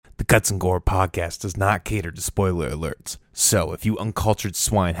Guts and Gore podcast does not cater to spoiler alerts. So, if you uncultured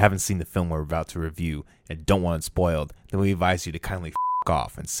swine haven't seen the film we're about to review and don't want it spoiled, then we advise you to kindly f***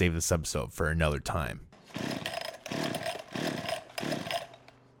 off and save this episode for another time.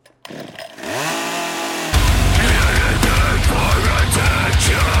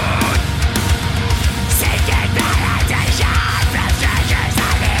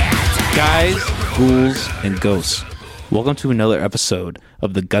 Guys, ghouls, and ghosts, welcome to another episode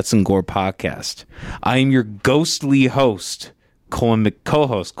of the Guts and Gore podcast. I am your ghostly host,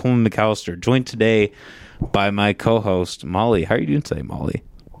 co-host Colin McAllister, joined today by my co-host, Molly. How are you doing today, Molly?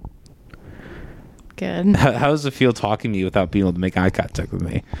 Good. How does it feel talking to you without being able to make eye contact with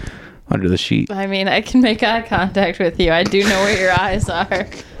me under the sheet? I mean, I can make eye contact with you. I do know where your eyes are.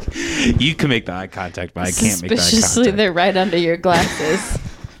 You can make the eye contact, but I can't make the eye Suspiciously, contact. they're right under your glasses.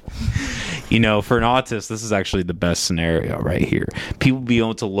 You know, for an autist, this is actually the best scenario right here. People be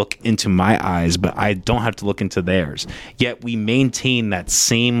able to look into my eyes, but I don't have to look into theirs. Yet we maintain that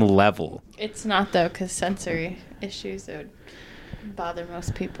same level. It's not, though, because sensory issues would bother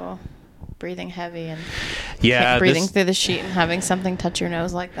most people. Breathing heavy and breathing through the sheet and having something touch your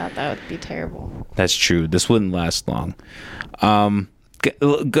nose like that would be terrible. That's true. This wouldn't last long.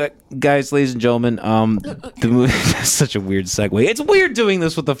 Guys, ladies and gentlemen, the movie that's such a weird segue. It's weird doing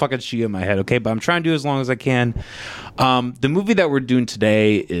this with the fucking sheet in my head, okay? But I'm trying to do it as long as I can. The movie that we're doing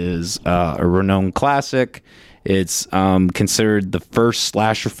today is a renowned classic. It's considered the first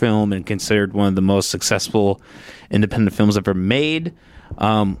slasher film and considered one of the most successful independent films ever made.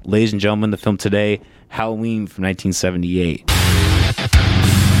 Ladies and gentlemen, the film today, Halloween from 1978.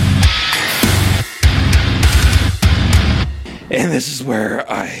 And this is where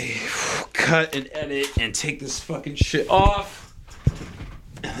I cut and edit and take this fucking shit off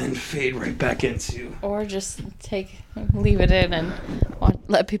and then fade right back into. Or just leave it in and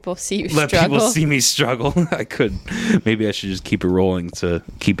let people see you struggle. Let people see me struggle. I could. Maybe I should just keep it rolling to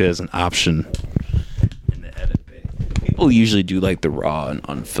keep it as an option in the edit bay. People usually do like the raw and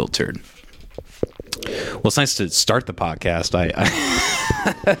unfiltered. Well, it's nice to start the podcast. I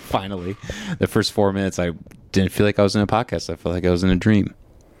finally, the first 4 minutes, I didn't feel like I was in a podcast. I felt like I was in a dream.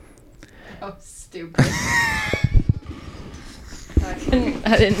 Oh, stupid.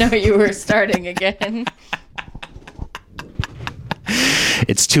 I didn't know you were starting again.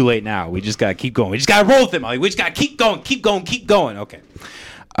 It's too late now. We just gotta keep going. We just gotta roll with it, Molly. We just gotta keep going. Okay.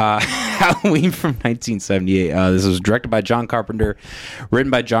 Halloween from 1978. This was directed by John Carpenter,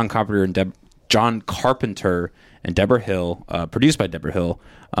 written by John Carpenter and Deborah Hill, produced by Deborah Hill,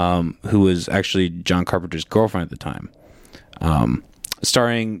 who was actually John Carpenter's girlfriend at the time.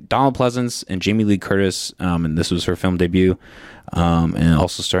 Starring Donald Pleasence and Jamie Lee Curtis, and this was her film debut, and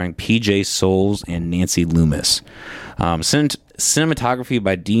also starring P.J. Soles and Nancy Loomis. Cinematography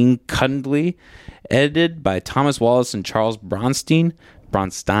by Dean Cundley, edited by Thomas Wallace and Charles Bronstein. I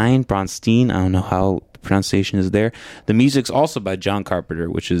don't know how the pronunciation is there. The music's also by John Carpenter,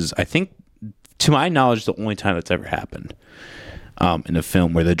 which is, I think, to my knowledge, the only time that's ever happened in a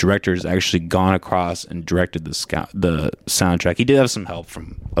film where the director has actually gone across and directed the soundtrack. He did have some help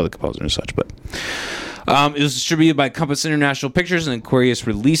from other composers and such, but it was distributed by Compass International Pictures and Aquarius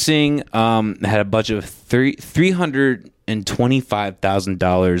Releasing. It had a budget of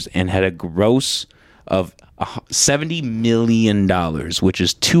 $325,000 and had a gross of $70 million, which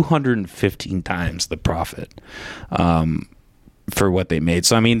is 215 times the profit for what they made.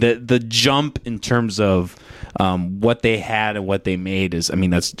 So, I mean, the jump in terms of what they had and what they made is, I mean,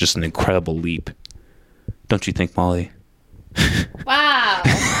 that's just an incredible leap. Don't you think, Molly? Wow.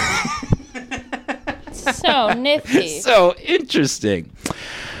 So nifty. So interesting.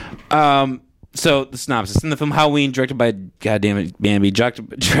 So the synopsis in the film Halloween, directed by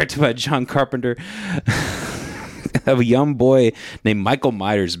directed by John Carpenter, of a young boy named Michael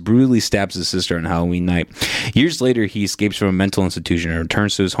Myers brutally stabs his sister on Halloween night. Years later, he escapes from a mental institution and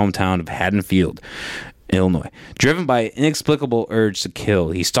returns to his hometown of Haddonfield, Illinois. Driven by an inexplicable urge to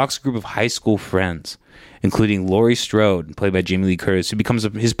kill, he stalks a group of high school friends, including Laurie Strode, played by Jamie Lee Curtis, who becomes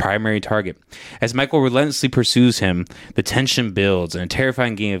his primary target. As Michael relentlessly pursues him, the tension builds and a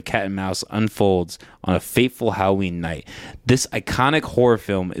terrifying game of cat and mouse unfolds on a fateful Halloween night. This iconic horror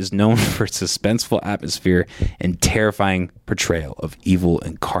film is known for its suspenseful atmosphere and terrifying portrayal of evil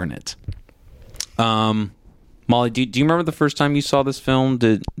incarnate. Molly, do you remember the first time you saw this film?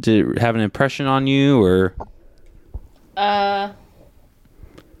 Did it have an impression on you, or? I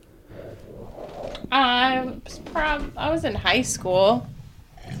was in high school.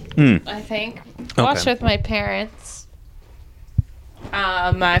 I think. Watched with my parents.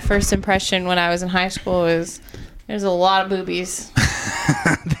 My first impression when I was in high school was there's a lot of boobies.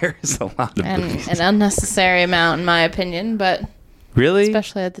 There is a lot of movies. An unnecessary amount, in my opinion, but really,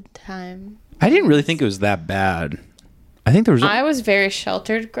 especially at the time, I didn't really think it was that bad. I think there was. I was very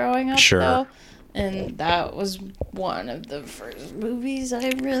sheltered growing up, sure, though, and that was one of the first movies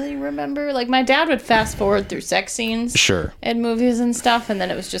I really remember. Like, my dad would fast forward through sex scenes, sure, in movies and stuff, and then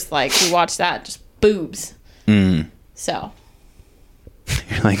it was just like we watched that, just boobs. So,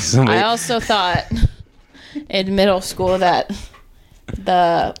 you're like somebody. I also thought in middle school that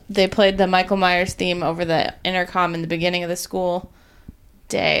they played the Michael Myers theme over the intercom in the beginning of the school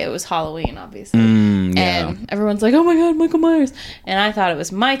day. It was Halloween, obviously. And everyone's like, oh my god, Michael Myers. And I thought it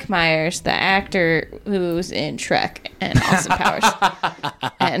was Mike Myers, the actor who's in Shrek and Austin Powers.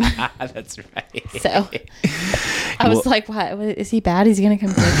 And that's right. So I was like, what? Is he bad? He's going to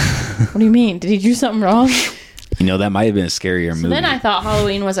come back. What do you mean? Did he do something wrong? You know, that might have been a scarier movie. Then I thought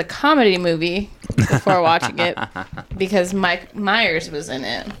Halloween was a comedy movie before watching it because Mike Myers was in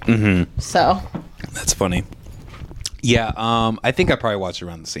it. So that's funny. Yeah, I think I probably watched it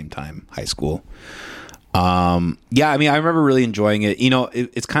around the same time, high school. Yeah, I mean, I remember really enjoying it. You know,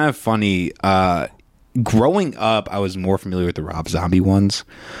 it's kind of funny. Growing up, I was more familiar with the Rob Zombie ones,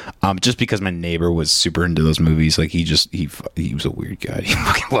 just because my neighbor was super into those movies. Like, he was a weird guy. He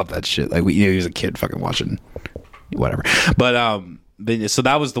fucking loved that shit. Like, he was a kid fucking watching whatever. But so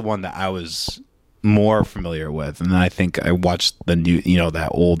that was the one that I was more familiar with, and then I think I watched the new, that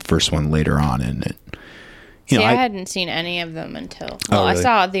old first one later on, and it. I hadn't seen any of them until... Well, really? I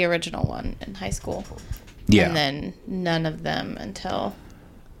saw the original one in high school. Yeah. And then none of them until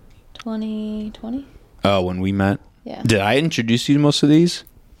 2020. Oh, when we met? Yeah. Did I introduce you to most of these?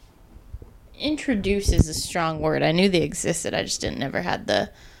 Introduce is a strong word. I knew they existed. I just never had the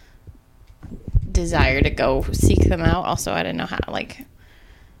desire to go seek them out. Also, I didn't know how, we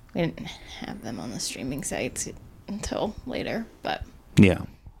didn't have them on the streaming sites until later, but... Yeah.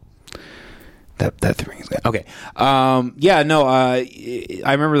 That thing is good. Okay. Yeah, no, I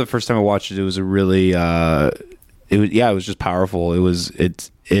remember the first time I watched it, it was a really, it was just powerful.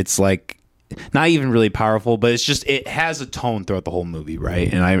 It's like, not even really powerful, but it has a tone throughout the whole movie,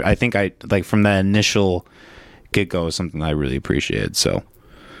 right? And I think from that initial get-go is something I really appreciated, so,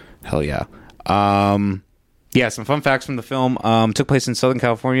 hell yeah. Yeah, some fun facts from the film. Took place in Southern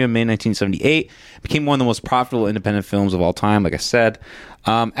California in May 1978. Became one of the most profitable independent films of all time, like I said.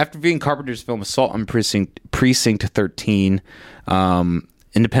 After viewing Carpenter's film Assault on Precinct 13,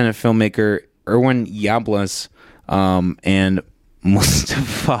 independent filmmaker Irwin Yablans and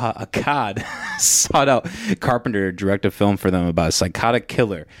Mustafa Akkad sought out Carpenter to direct a film for them about a psychotic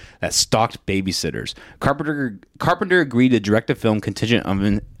killer that stalked babysitters. Carpenter agreed to direct a film contingent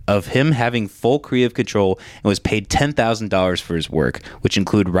of him having full creative control and was paid $10,000 for his work, which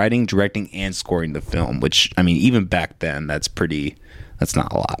included writing, directing, and scoring the film, which, I mean, even back then, that's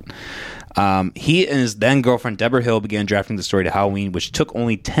not a lot. He and his then girlfriend, Deborah Hill, began drafting the story to Halloween, which took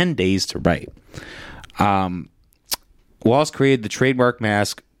only 10 days to write. Wallace created the trademark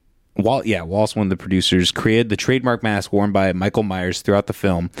mask. Wallace, one of the producers, created the trademark mask worn by Michael Myers throughout the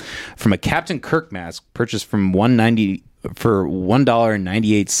film from a Captain Kirk mask purchased from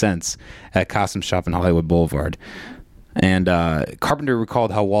 $1.98 at a costume shop in Hollywood Boulevard. And Carpenter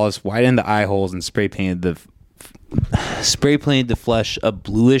recalled how Wallace widened the eye holes and spray painted the flesh a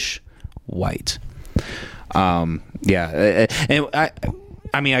bluish white. And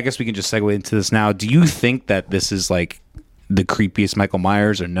I mean, I guess we can just segue into this now. Do you think that this is like the creepiest Michael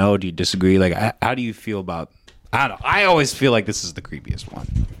Myers, or no? Do you disagree? Like, how do you feel about? I don't know. I always feel like this is the creepiest one.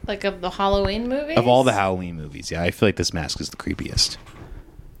 Like, of the Halloween movies? Of all the Halloween movies, yeah, I feel like this mask is the creepiest.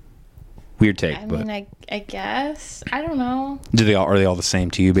 Weird take, I mean, I guess. I don't know. Are they all the same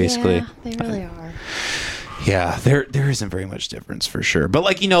to you, basically? Yeah, they really are. Yeah, there isn't very much difference for sure.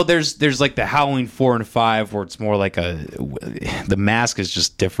 But there's like the Halloween 4 and 5 where it's more like the mask is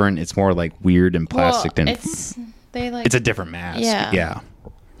just different. It's more like weird and plastic it's a different mask. Yeah.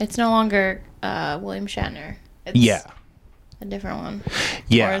 It's no longer William Shatner. It's a different one.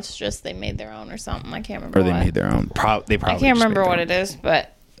 Yeah. Or it's just they made their own or something. I can't remember. Or they made their own. They probably I can't remember what it is,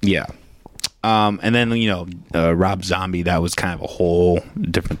 but yeah. And then, Rob Zombie, that was kind of a whole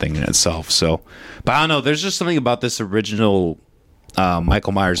different thing in itself. So, but I don't know. There's just something about this original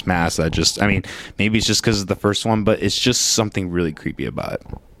Michael Myers mask that maybe it's just because of the first one, but it's just something really creepy about it.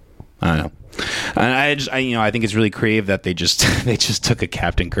 I don't know. And I think it's really creative that they just took a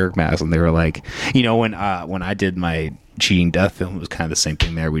Captain Kirk mask and they were like, when I did my Cheating Death film, it was kind of the same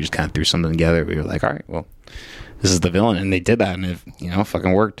thing there. We just kind of threw something together. We were like, all right, well, this is the villain, and they did that, and it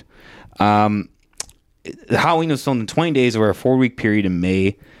fucking worked. Halloween was filmed in 20 days over a 4-week period in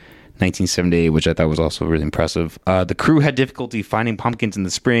May 1978, which I thought was also really impressive. The crew had difficulty finding pumpkins in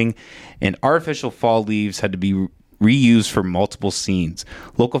the spring, and artificial fall leaves had to be reused for multiple scenes.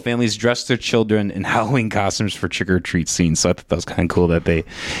 Local families dressed their children in Halloween costumes for trick-or-treat scenes. So I thought that was kind of cool that they,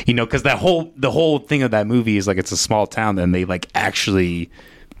 because the whole thing of that movie is like it's a small town, and they like actually,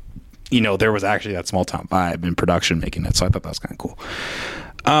 there was actually that small town vibe in production making it. So I thought that was kind of cool.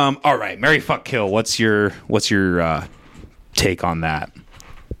 All right, Marry, Fuck, Kill. What's your take on that?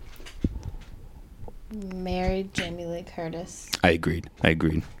 Married Jamie Lee Curtis. I agreed.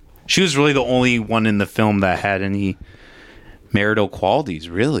 She was really the only one in the film that had any marital qualities,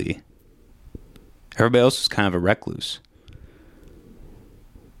 really. Everybody else was kind of a recluse.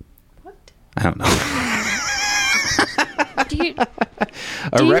 What? I don't know. Do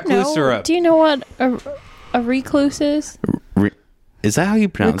you know what a recluse is? Is that how you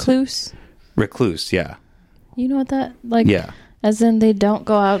pronounce recluse? it? Recluse, yeah. You know what that, like, yeah. As in they don't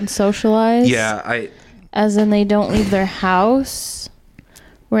go out and socialize? Yeah, As in they don't leave their house?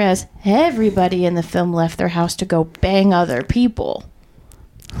 Whereas everybody in the film left their house to go bang other people.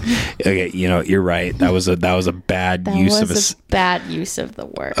 Okay, you're right. That was a bad use of bad use of the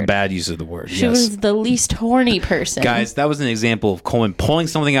word. A bad use of the word. She was the least horny person. Guys, that was an example of Coleman pulling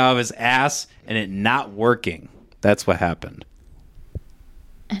something out of his ass and it not working. That's what happened.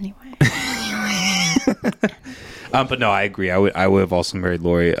 Anyway. But no, I agree. I would have also married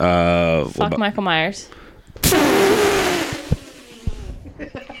Lori. Fuck Michael Myers.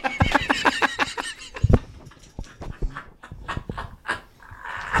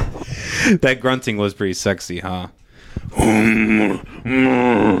 That grunting was pretty sexy, huh? It's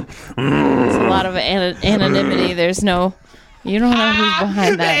a lot of anonymity. There's no... You don't know who's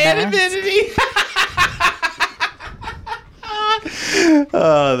behind that anonymity.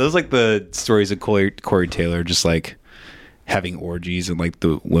 Those like the stories of Corey Taylor just like having orgies and like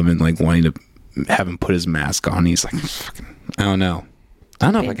the women like wanting to have him put his mask on. He's like, I don't know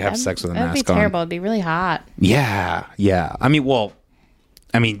if I could have sex with a mask on. That'd be terrible. It'd be really hot. Yeah.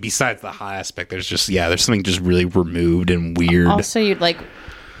 I mean, besides the hot aspect, there's something just really removed and weird. Also,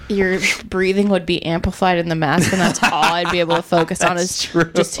 your breathing would be amplified in the mask, and that's all I'd be able to focus on is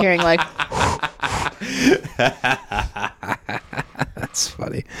just hearing like. That's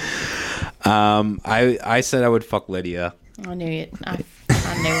funny. I said I would fuck Lydia. I knew it. I knew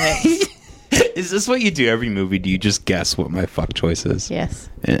it. Is this what you do every movie? Do you just guess what my fuck choice is? Yes.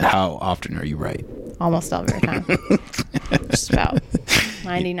 And how often are you right? Almost all the time. Just about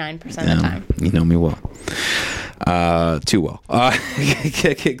 99% of the time. You know me well. Too well.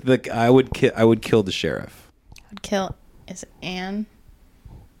 I would kill the sheriff. I'd kill. Is it Anne?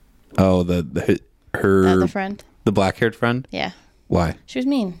 Oh, the friend. The black-haired friend. Yeah. Why? She was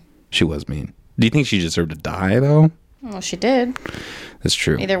mean. She was mean. Do you think she deserved to die though? Well, she did. That's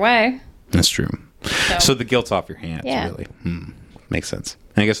true. Either way. That's true. So the guilt's off your hands, really. Makes sense.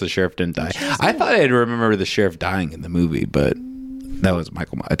 I guess the sheriff didn't die. I thought I'd remember the sheriff dying in the movie, but that was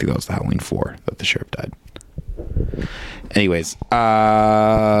Michael. I think that was the Halloween 4 that the sheriff died. Anyways,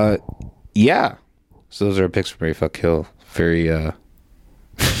 yeah. So those are our picks for Marry, Fuck, Kill. Very, that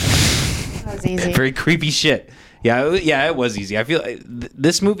was easy. Very creepy shit. Yeah, it was easy. I feel like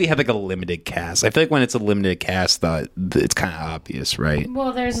this movie had like a limited cast. I feel like when it's a limited cast, it's kind of obvious, right?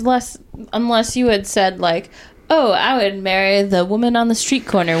 Well, there's less, unless you had said like, oh, I would marry the woman on the street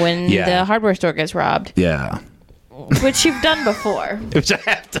corner when the hardware store gets robbed. Yeah. Which you've done before. Which I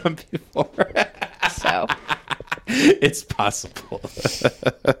have done before. So. It's possible.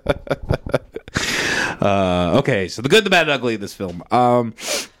 Okay, so the good, the bad, and ugly of this film.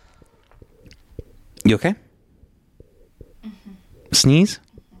 You okay? Sneeze?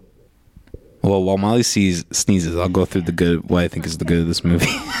 Well, while Molly sneezes, I'll go through the good, what I think is the good of this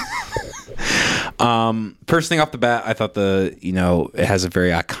movie. First thing off the bat, I thought it has a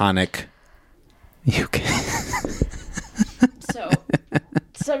very iconic. You okay? So,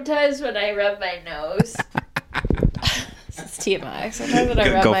 sometimes when I rub my nose, it's TMI. Sometimes when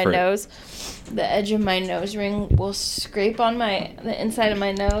I rub my nose, the edge of my nose ring will scrape on the inside of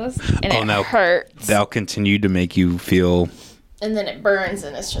my nose, and it hurts. That'll continue to make you feel. And then it burns,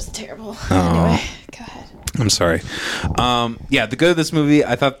 and it's just terrible. Anyway, go ahead. I'm sorry. The good of this movie,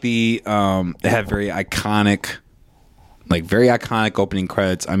 I thought it had very iconic opening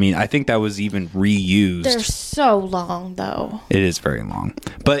credits. I mean, I think that was even reused. They're so long, though. It is very long.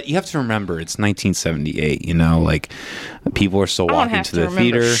 But you have to remember, it's 1978, like, people are still walking to the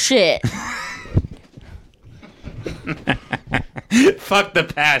theater. Shit. Fuck the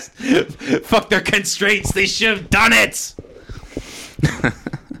past. Fuck their constraints. They should have done it.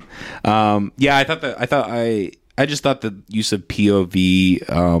 I I just thought the use of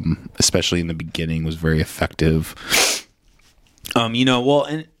POV, especially in the beginning, was very effective. Well,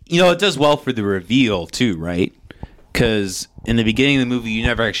 and it does well for the reveal too, right? Because in the beginning of the movie, you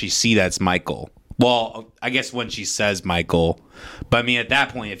never actually see that's Michael. Well, I guess when she says Michael, but I mean, at that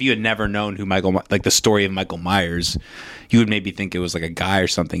point, if you had never known who like the story of Michael Myers, you would maybe think it was like a guy or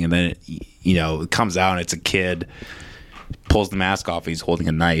something, and then it comes out and it's a kid, pulls the mask off, he's holding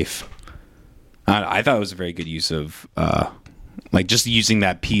a knife. I thought it was a very good use of like just using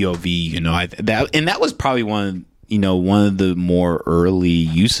that POV. That was probably one of the more early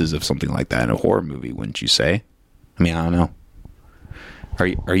uses of something like that in a horror movie, wouldn't you say? I mean, I don't know.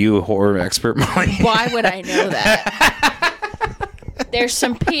 Are you a horror expert, Molly? Why would I know that? There's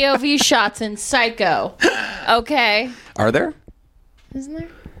some POV shots in Psycho. Okay. Are there? Isn't there?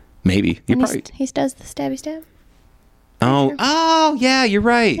 Maybe. You're probably. He does the stabby stab. Oh, yeah, you're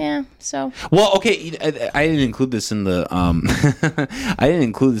right. Yeah. So. Well, okay, I didn't include this in the I didn't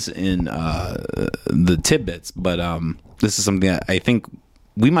include this in the tidbits, but this is something that I think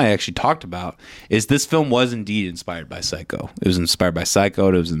we might actually talked about. Is this film was indeed inspired by Psycho? It was inspired by Psycho.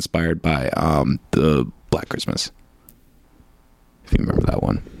 It was inspired by the Black Christmas. If you remember that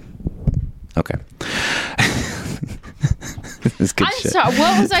one. Okay. This good shit. Sorry,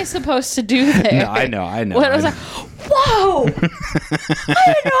 what was I supposed to do there? No, I know. What was I? Whoa! I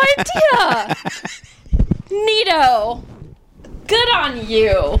had no idea. Neato. Good on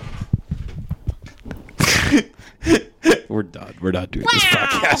you. We're done. We're not doing this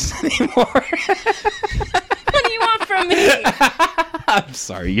podcast anymore. What do you want from me? I'm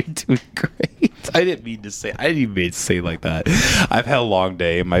sorry. You're doing great. I didn't even mean to say it like that. I've had a long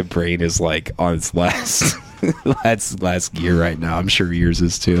day and my brain is like on its last last gear right now. I'm sure yours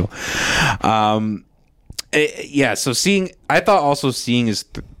is too. So I thought also seeing his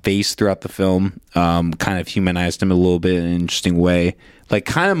face throughout the film kind of humanized him a little bit in an interesting way. Like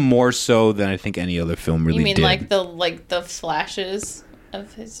kind of more so than I think any other film really did. You mean like the flashes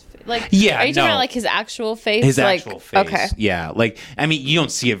of his like? Yeah, are you talking about like his actual face? His actual face. Okay. Yeah, like I mean, you don't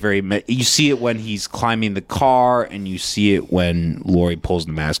see it you see it when he's climbing the car, and you see it when Laurie pulls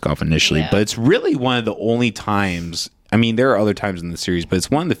the mask off initially. Yeah. But it's really one of the only times. I mean, there are other times in the series, but it's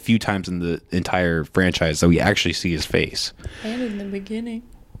one of the few times in the entire franchise that we actually see his face. And in the beginning.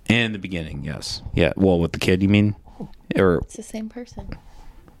 And in the beginning, yes. Yeah. Well, with the kid, you mean? Or it's the same person.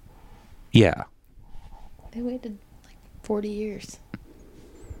 Yeah. They waited like 40 years.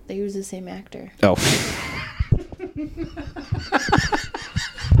 They used the same actor. Oh.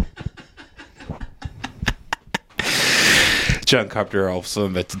 John Carpenter also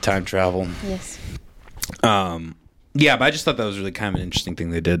invented time travel. Yes. Yeah, but I just thought that was really kind of an interesting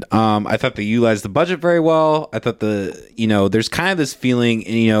thing they did. I thought they utilized the budget very well. I thought there's kind of this feeling,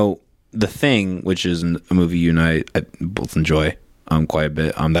 and The Thing, which is a movie you and I both enjoy quite a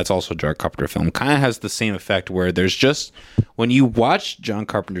bit. That's also a John Carpenter film. Kind of has the same effect where there's just, when you watch John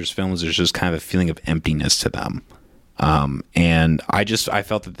Carpenter's films, there's just kind of a feeling of emptiness to them. And I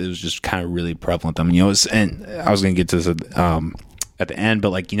felt that it was just kind of really prevalent. I mean, and I was going to get to this at the end, but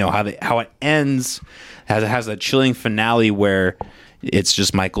like, how it ends, it has a chilling finale where it's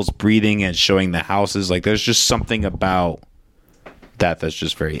just Michael's breathing and showing the houses. Like there's just something about that's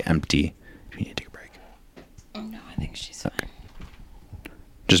just very empty. You need to take a break. Oh no, I think she's fine.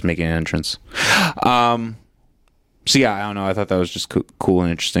 Just making an entrance. So yeah, I don't know. I thought that was just cool and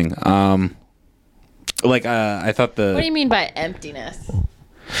interesting. I thought What do you mean by emptiness?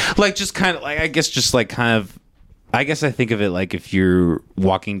 Like just kind of like, I guess just like kind of, I guess I think of it like if you're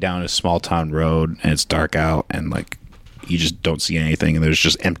walking down a small town road and it's dark out and like you just don't see anything and there's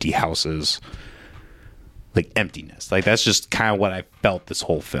just empty houses. Like emptiness. Like that's just kind of what I felt this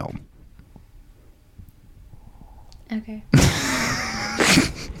whole film. Okay.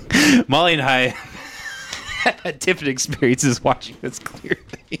 Molly and I had different experiences watching this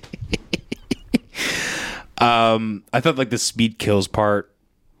clearly. I thought like the speed kills part,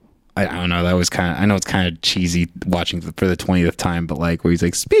 I don't know, that was kind of, I know it's kind of cheesy watching for the 20th time, but like where he's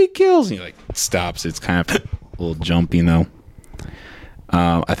like speed kills and he like stops, it's kind of a little jumpy,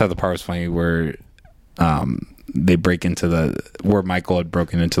 I thought the part was funny where they break into where Michael had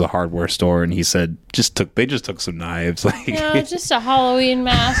broken into the hardware store and he said they just took some knives, like just a Halloween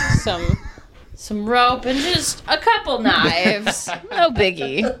mask, some rope, and just a couple knives. No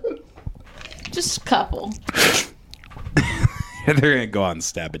biggie. Just a couple. They're gonna go out and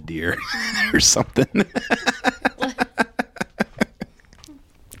stab a deer or something.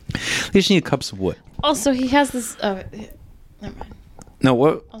 They just need cups of wood. Also, he has this. Oh, never mind. No,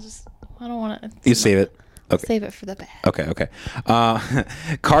 what? I don't want to. You save it. Okay. Save it for the bad. Okay.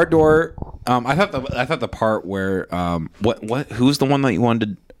 Car door. I thought the part where who's the one that you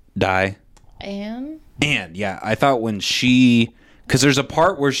wanted to die? And Yeah, I thought when because there's a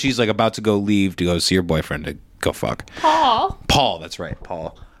part where she's like about to go leave to go see her boyfriend to go fuck. Paul. That's right,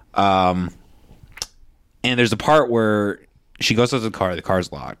 Paul. And there's a part where she goes out to the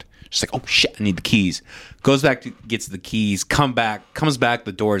car's locked. She's like, oh shit, I need the keys. Goes back to gets the keys, comes back,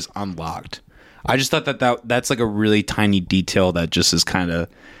 the door is unlocked. I just thought that's like a really tiny detail that just is kind of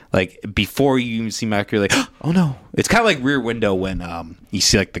like before you even see Mac, you're like, oh no. It's kind of like Rear Window when you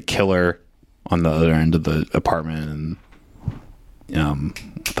see like the killer on the other end of the apartment and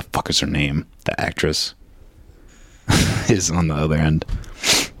what the fuck is her name? The actress is on the other end.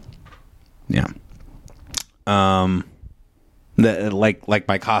 Yeah. Like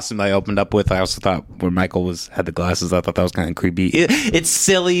my costume that I opened up with, I also thought when Michael had the glasses, I thought that was kind of creepy. It's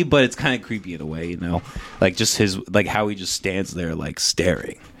silly, but it's kind of creepy in a way, you know, like just his, like how he just stands there like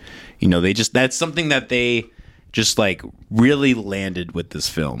staring, you know, that's something that they just like really landed with this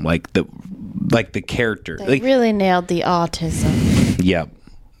film. Like the character, They like really nailed the autism. yeah,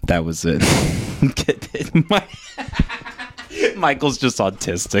 that was it. Michael's just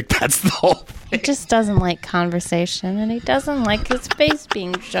autistic. That's the whole thing. He just doesn't like conversation, and he doesn't like his face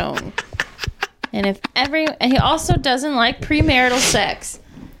being shown. And he also doesn't like premarital sex.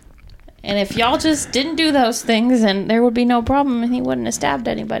 And if y'all just didn't do those things, then there would be no problem, and he wouldn't have stabbed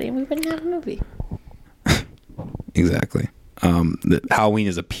anybody, and we wouldn't have a movie. Exactly. Halloween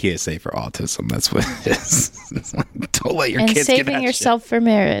is a PSA for autism. That's what it is. It's like, don't let your And kids get saving that yourself for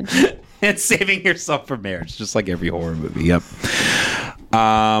marriage. shit. And saving yourself for marriage, just like every horror movie. Yep.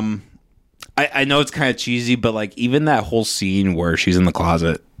 I know it's kind of cheesy, but like even that whole scene where she's in the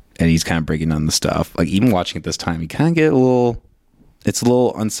closet and he's kind of breaking down the stuff, like even watching it this time, you kind of get it's a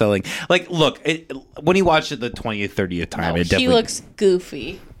little unsettling. Like, look, when you watch it the 20th, 30th time, it definitely... He looks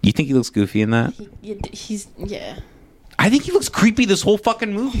goofy. You think he looks goofy in that? Yeah. I think he looks creepy this whole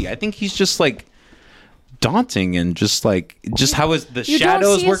fucking movie. I think he's just like daunting and just how the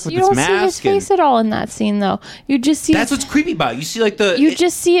shadows work with his mask. You don't see his face at all in that scene, though. You just see... That's what's creepy about it. You see like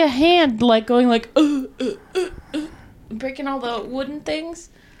just see a hand like going like... breaking all the wooden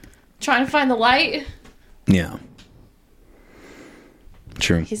things. Trying to find the light. Yeah.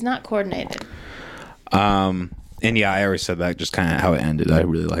 True. He's not coordinated. And yeah, I already said that, just kind of how it ended. I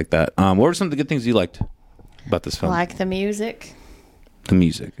really like that. What were some of the good things you liked about this film? Like the music. The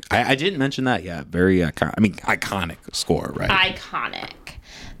music. I didn't mention that yet. Very iconic score, right? Iconic.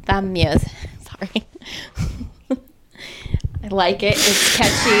 The music. Sorry. I like it. It's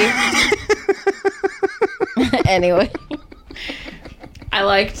catchy. Anyway. I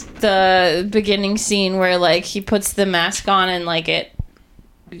liked the beginning scene where like he puts the mask on and like it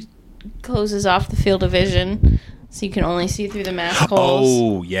closes off the field of vision so you can only see through the mask holes.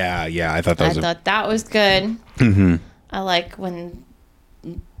 Oh, yeah. I thought that was good. Mm-hmm. I like when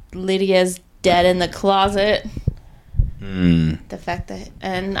Lydia's dead in the closet. The fact that...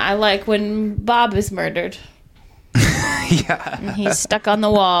 And I like when Bob is murdered. Yeah. And he's stuck on the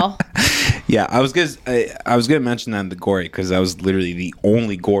wall. Yeah, I was gonna mention that in the gory because that was literally the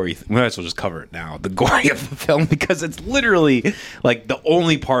only gory. We might as well just cover it now. The gory of the film because it's literally like the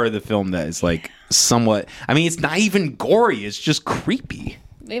only part of the film that is like somewhat. I mean, it's not even gory. It's just creepy.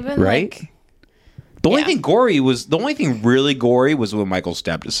 Even right. Like, the only thing really gory was when Michael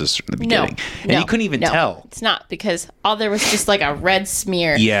stabbed his sister in the beginning, and you couldn't even tell. It's not because there was just like a red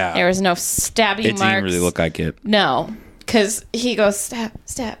smear. Yeah, there was no stabbing marks. It didn't really look like it. No. Because he goes, stab,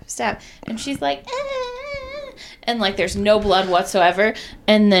 stab, stab. And she's like, ah. And like there's no blood whatsoever.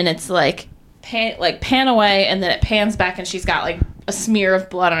 And then it's like pan away. And then it pans back and she's got like a smear of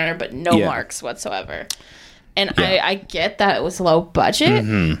blood on her, but no marks whatsoever. And I get that it was low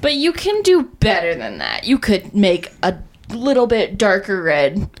budget, but you can do better than that. You could make a little bit darker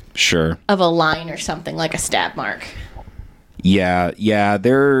red. Sure. Of a line or something like a stab mark. Yeah.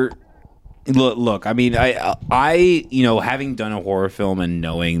 They're... Look, I mean, I having done a horror film and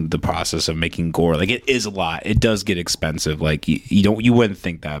knowing the process of making gore, like it is a lot. It does get expensive. Like you wouldn't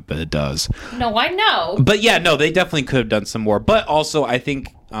think that, but it does. No, I know. But yeah, no, they definitely could have done some more. But also, I think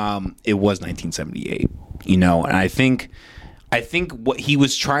it was 1978, and I think what he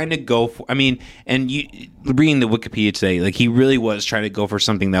was trying to go for. I mean, and reading the Wikipedia today, like he really was trying to go for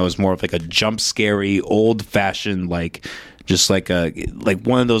something that was more of like a jump scary, old fashioned like. Just like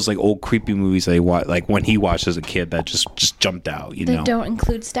one of those like old creepy movies that like when he watched as a kid that just jumped out. They don't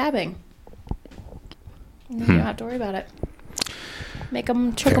include stabbing. You don't have to worry about it. Make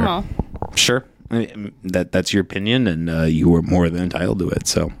them trick them all. Sure, that's your opinion, and you were more than entitled to it.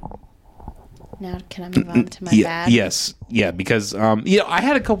 So Now can I move on to my Yeah, bad? yes, yeah, because I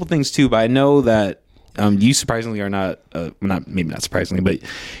had a couple things too, but I know that you surprisingly are not maybe not surprisingly, but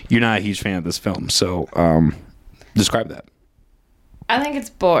you're not a huge fan of this film. So describe that. I think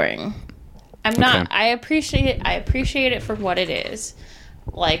it's boring. I'm not. Okay. I appreciate it for what it is,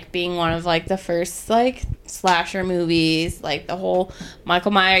 like being one of like the first like slasher movies, like the whole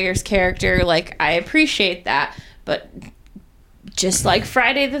Michael Myers character. Like I appreciate that, but just like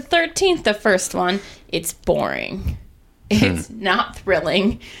Friday the 13th, the first one, it's boring. It's not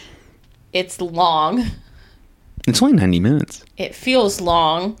thrilling. It's long. It's only 90 minutes. It feels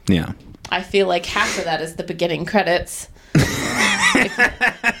long. Yeah. I feel like half of that is the beginning credits.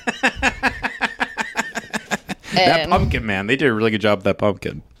 That pumpkin, man, they did a really good job with that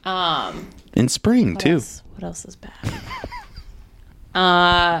pumpkin. In spring too. What else is bad?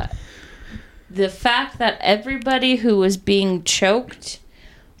 The fact that everybody who was being choked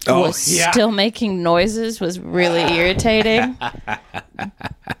was still making noises was really irritating.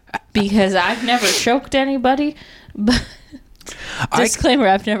 Because I've never choked anybody, but disclaimer,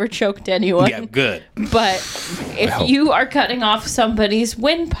 I've never choked anyone. Yeah, good. But if you are cutting off somebody's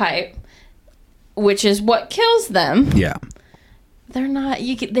windpipe, which is what kills them, Yeah. they're not.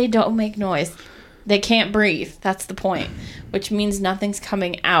 They don't make noise. They can't breathe. That's the point. Which means nothing's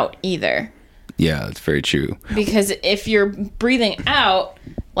coming out either. Yeah, that's very true. Because if you're breathing out,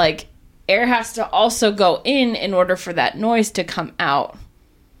 like air has to also go in order for that noise to come out.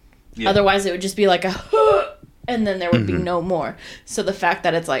 Yeah. Otherwise, it would just be like a, and then there would be no more. So the fact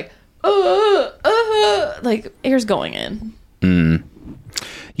that it's like air's going in.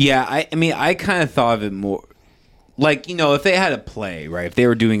 Yeah, I mean, I kind of thought of it more like, if they had a play, right? If they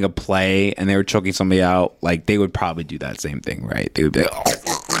were doing a play and they were choking somebody out, like they would probably do that same thing, right? They would be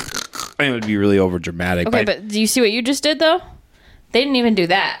and it would be really over dramatic. Okay, but do you see what you just did though? They didn't even do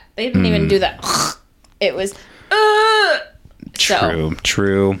that. They didn't even do that. It was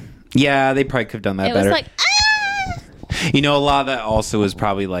True. Yeah, they probably could have done that it better. was like a lot of that also was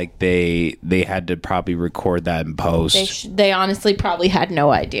probably like they had to probably record that in post. they honestly probably had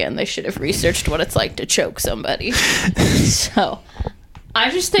no idea, and they should have researched what it's like to choke somebody. So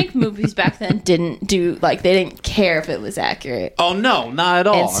I just think movies back then didn't do they didn't care if it was accurate. Oh no, not at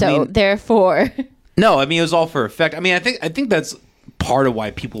all. And so therefore, no, I mean it was all for effect. I mean, I think that's part of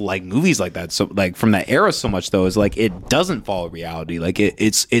why people like movies like that. So like from that era so much though is like it doesn't follow reality. Like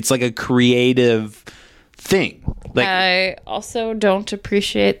it's like a creative thing. Like I also don't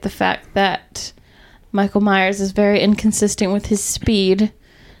appreciate the fact that Michael Myers is very inconsistent with his speed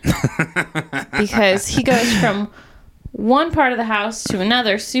because he goes from one part of the house to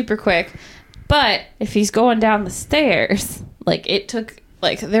another super quick, but if he's going down the stairs,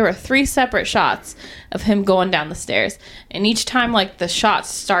 there were 3 separate shots of him going down the stairs, and each time the shots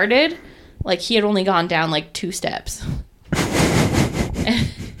started, he had only gone down 2 steps.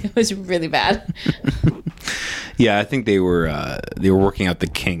 It was really bad. Yeah, I think they were working out the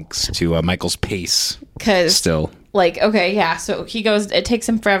kinks to Michael's pace. Because still, so he goes. It takes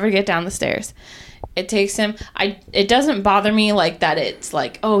him forever to get down the stairs. It takes him. It doesn't bother me that it's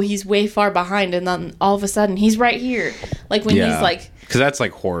he's way far behind, and then all of a sudden he's right here. When he's because that's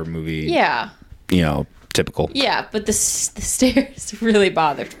horror movie. Yeah. Typical. Yeah, but the stairs really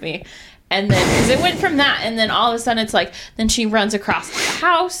bothered me. And then, because it went from that, and then all of a sudden it's then she runs across the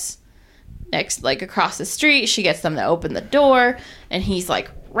house, next, across the street. She gets them to open the door, and he's,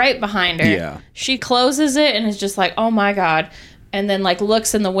 right behind her. Yeah. She closes it and is just oh my God. And then,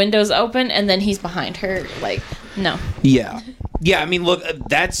 looks and the window's open, and then he's behind her. No. Yeah. Yeah, I mean, look,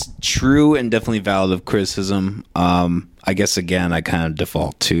 that's true and definitely valid of criticism. I guess, again, I kind of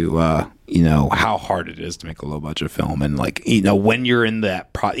default to, how hard it is to make a low budget film. And when you're in that,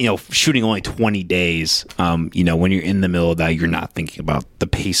 shooting only 20 days, when you're in the middle of that, you're not thinking about the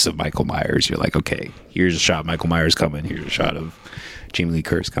pace of Michael Myers. You're like, okay, here's a shot of Michael Myers coming. Here's a shot of Jamie Lee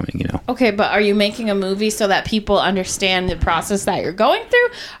Curtis coming, Okay, but are you making a movie so that people understand the process that you're going through?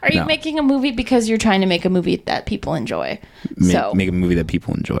 Are you making a movie because you're trying to make a movie that people enjoy? Make a movie that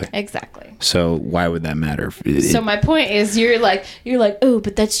people enjoy. Exactly. So why would that matter? So my point is, you're like, oh,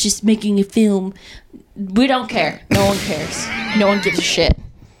 but that's just making a film. We don't care. No one cares. No one gives a shit.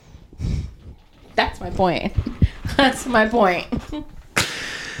 That's my point. That's my point.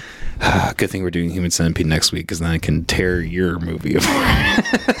 Good thing we're doing Human Centipede next week, because then I can tear your movie apart.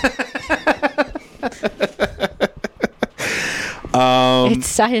 It's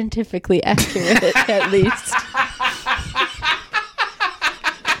scientifically accurate, at least.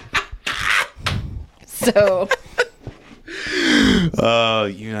 So.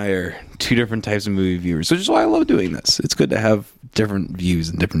 You and I are two different types of movie viewers, which is why I love doing this. It's good to have different views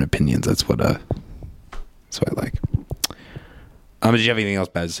and different opinions. That's what I like. Did you have anything else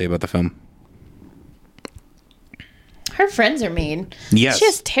bad to say about the film? Her friends are mean. Yes. She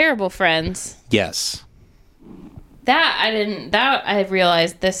has terrible friends. Yes. That I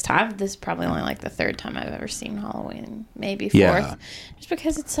realized this time. This is probably only like the third time I've ever seen Halloween. Maybe fourth. Yeah. Just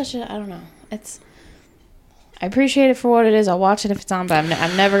because it's such a, I don't know. I appreciate it for what it is. I'll watch it if it's on, but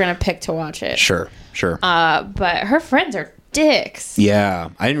I'm never going to pick to watch it. Sure. But her friends are dicks. Yeah.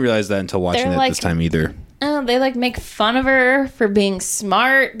 I didn't realize that until watching They're it like- this time either. They like make fun of her for being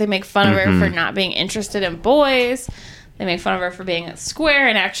smart. They make fun of her for not being interested in boys. They make fun of her for being a square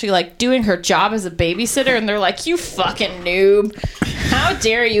and actually like doing her job as a babysitter. And they're like, you fucking noob. How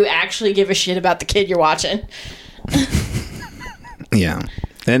dare you actually give a shit about the kid you're watching? Yeah.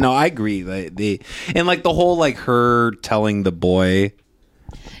 And no, I agree. Like the whole like her telling the boy,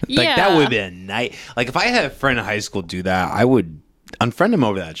 like that would be a night. Like if I had a friend in high school do that, I would unfriend him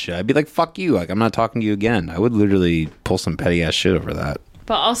over that shit. I'd be like, fuck you. Like I'm not talking to you again. I would literally pull some petty ass shit over that.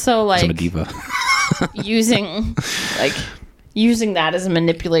 But also like I'm a diva. using that as a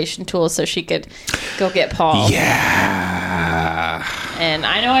manipulation tool so she could go get Paul. Yeah. And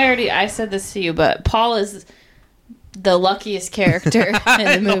I know I said this to you, but Paul is the luckiest character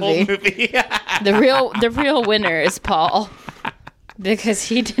in the movie. The real winner is Paul because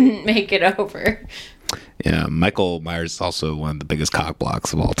he didn't make it over. Yeah, Michael Myers is also one of the biggest cock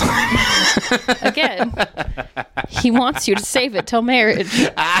blocks of all time. Again, he wants you to save it till marriage.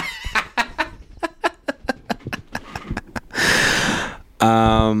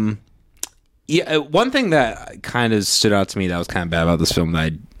 Yeah, one thing that kind of stood out to me that was kind of bad about this film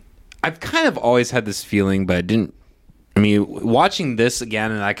that I've kind of always had this feeling, but I didn't. I mean, watching this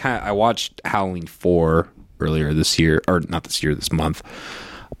again, and I watched Halloween 4 earlier this year, or not this year, this month.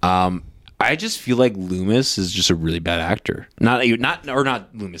 I just feel like Loomis is just a really bad actor. Not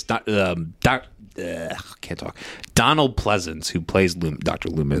Loomis. Can't talk. Donald Pleasance, who plays Dr.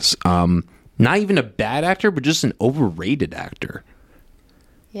 Loomis. Not even a bad actor, but just an overrated actor.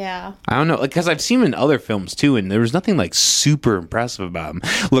 Yeah. I don't know, because I've seen him in other films too, and there was nothing like super impressive about him.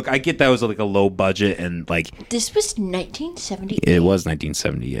 Look, I get that was like a low budget, and like This was 1978. it was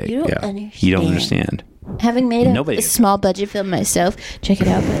 1978. You don't yeah, understand. you don't understand. Having made Nobody a is. small budget film myself, check it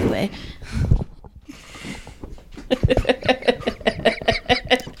out by the way.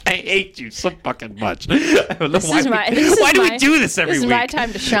 I hate you so fucking much. I don't know Why why do we do this every This is week? my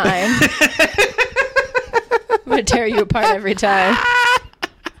time to shine. I'm gonna tear you apart every time.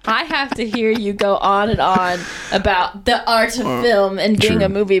 I have to hear you go on and on about the art of film and being True. a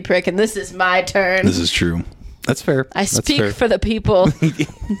movie prick, and this is my turn. This is true. That's fair. I That's speak fair. for the people,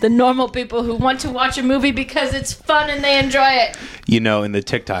 the normal people who want to watch a movie because it's fun and they enjoy it. You know, in the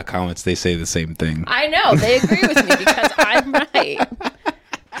TikTok comments, they say the same thing. I know, they agree with me because I'm right.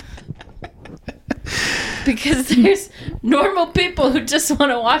 Because there's normal people who just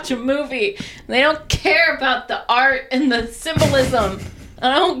want to watch a movie. They don't care about the art and the symbolism.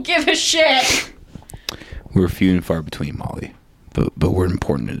 I don't give a shit. We're few and far between, Molly. But we're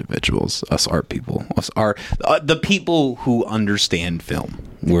important individuals. Us art people. Us art. The people who understand film.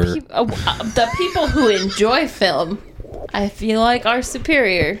 We're The people who enjoy film, I feel like, are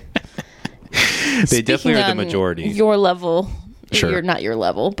superior. they definitely are the on majority. Your level. Sure. You're not your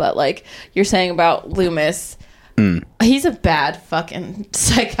level, but like you're saying about Loomis. He's a bad fucking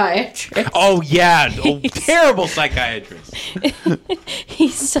psychiatrist. Oh yeah, terrible psychiatrist.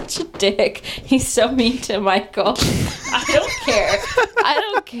 He's such a dick. He's so mean to Michael. I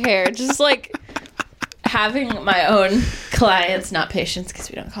don't care. Just like having my own clients, not patients,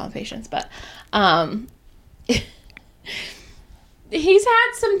 because we don't call them patients, but he's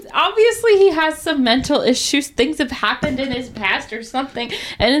had obviously he has some mental issues. Things have happened in his past or something.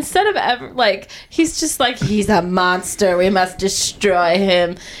 And instead of ever, like, he's just like, he's a monster. We must destroy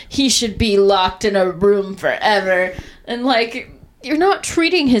him. He should be locked in a room forever. And, like, you're not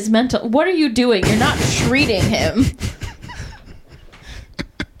treating his mental... What are you doing? You're not treating him.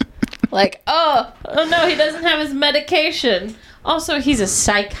 Like, oh no, he doesn't have his medication. Also, he's a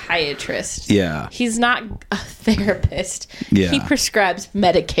psychiatrist. Yeah. He's not a therapist. Yeah. He prescribes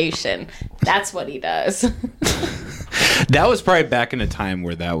medication. That's what he does. That was probably back in a time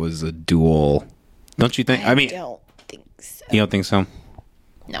where that was a dual. Don't you think? I mean, don't think so. you don't think so?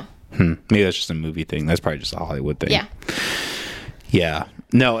 No. Maybe that's just a movie thing. That's probably just a Hollywood thing. Yeah. Yeah.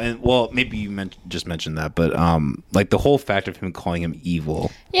 No, and well, maybe you just mentioned that, but like the whole fact of him calling him evil.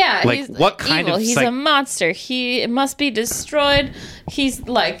 Yeah. Like, he's what kind evil. of He's a monster. He must be destroyed. He's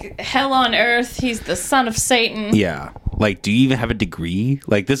like hell on earth. He's the son of Satan. Yeah.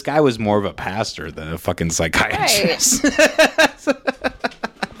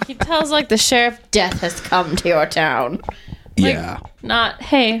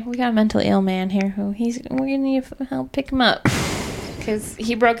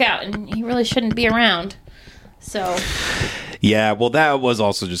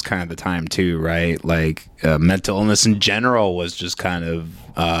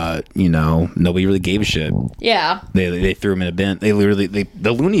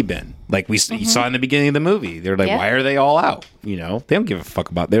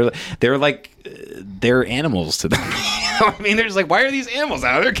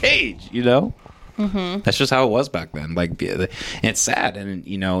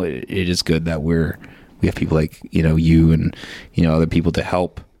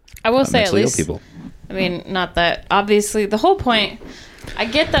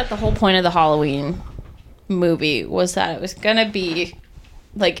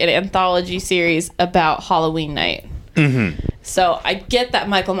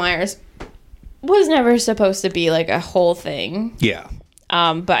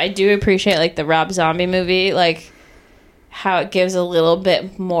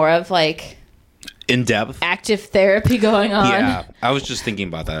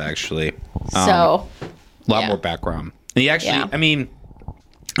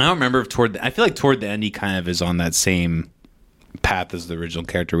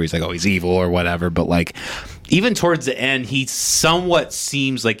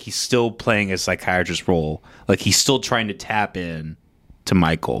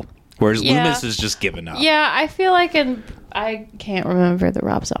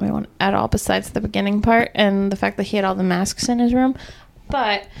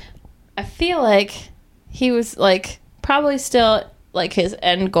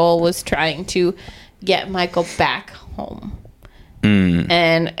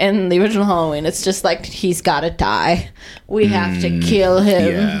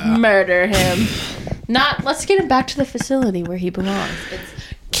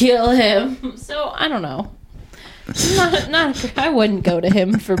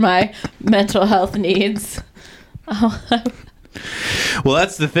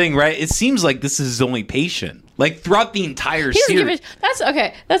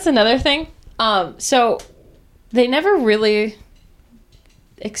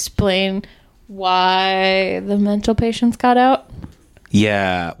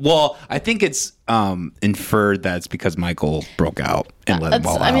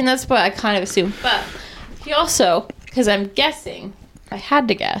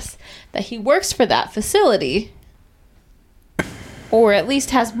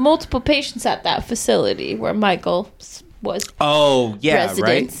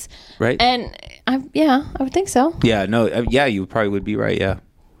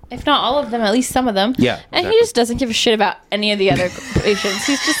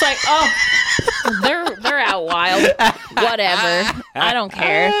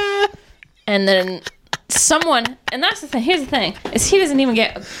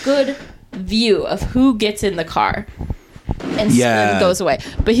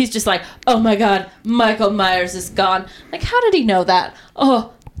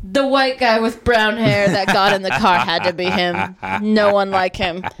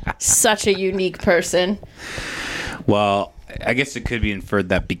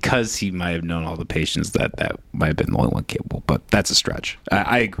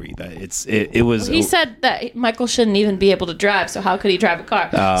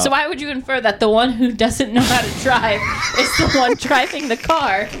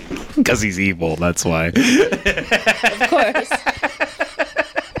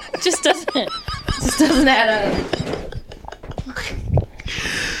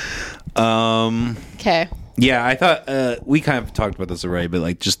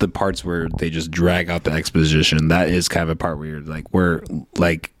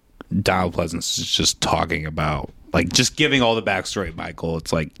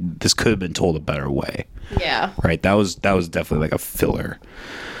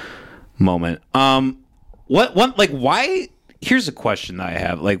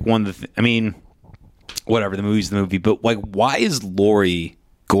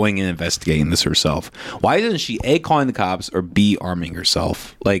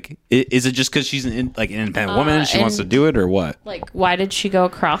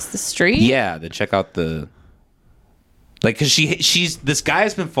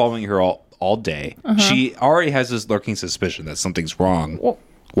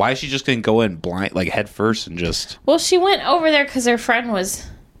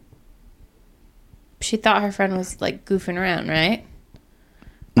 she thought her friend was like goofing around, right?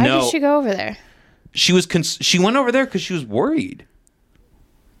 Why No. did she go over there? She was she went over there because she was worried.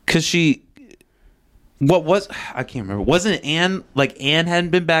 Because I can't remember. Wasn't Anne, like Anne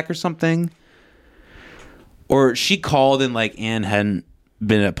hadn't been back or something? Or she called and like Anne hadn't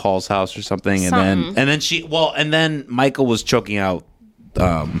been at Paul's house or something. Something. And then Michael was choking out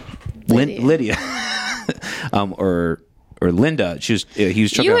Lydia. Or Linda. He was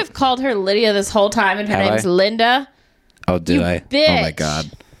choking You out. have called her Lydia this whole time, and her Have name's I? Linda. Oh, did You I? bitch. Oh my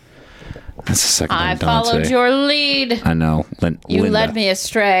god. That's the second time I I've done it followed today. your lead. I know. You Linda. led me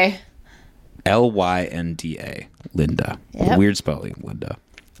astray. Lynda. Linda. Yep. Weird spelling, Linda.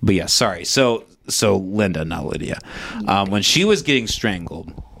 But yeah, sorry. So Linda, not Lydia. When she was getting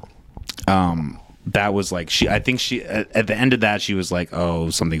strangled, that was like I think she at the end of that she was like, "Oh,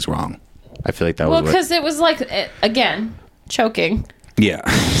 something's wrong." I feel like that Well, was because it was like, again, choking. Yeah.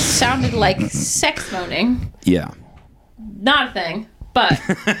 Sounded like sex moaning. Yeah. Not a thing, but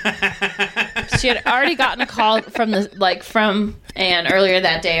she had already gotten a call from Anne earlier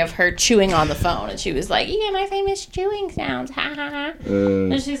that day of her chewing on the phone, and she was like, "You get my famous chewing sounds, ha ha ha."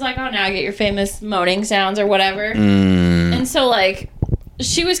 And she's like, "Oh, now I get your famous moaning sounds or whatever." And so like,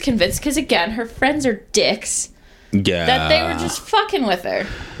 she was convinced because again, her friends are dicks Yeah. that they were just fucking with her.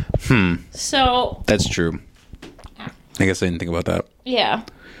 So That's true. I guess I didn't think about that. yeah.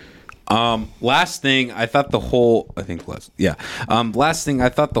 Last thing, I thought the whole like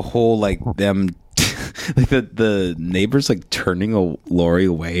them like the neighbors like turning Lori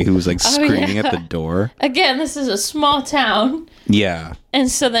away who was like screaming at the door. Again, this is a small town. Yeah. And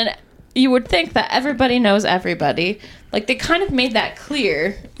so then you would think that everybody knows everybody. Like, they kind of made that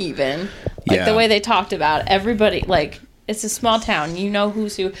clear, even. Like, Yeah. the way they talked about everybody. Like, it's a small town. You know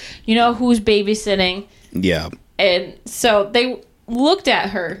who's who. You know who's babysitting. Yeah. And so they looked at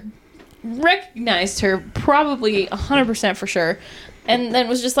her, recognized her probably 100% for sure, and then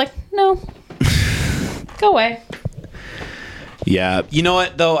was just like, no. Go away. Yeah. You know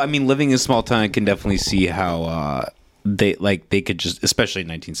what though? I mean, living in a small town, I can definitely see how they could just, especially in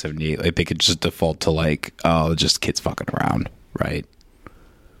 1978, like they could just default to like, oh, just kids fucking around, right?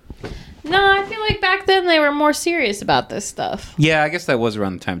 No, I feel like back then they were more serious about this stuff. Yeah, I guess that was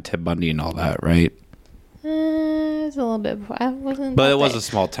around the time of Ted Bundy and all that, right? It's a little bit before. I wasn't. But that it was big. a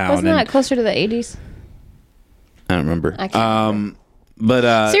small town. Wasn't and that closer to the 80s? I don't remember. I can't remember.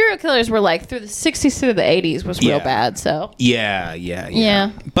 But Serial killers were like through the 60s through the 80s was real Yeah. bad. So yeah.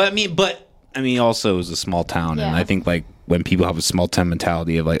 Yeah. But I mean, also it was a small town, and Yeah. I think like when people have a small town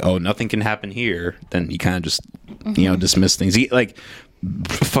mentality of like, oh, nothing can happen here, then you kind of just dismiss things. Like,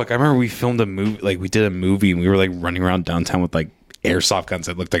 fuck, I remember we filmed a movie, like we did a movie, and we were like running around downtown with like airsoft guns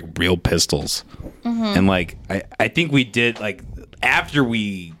that looked like real pistols, and like I think we did like after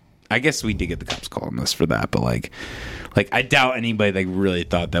I guess we did get the cops calling us for that, but like I doubt anybody like really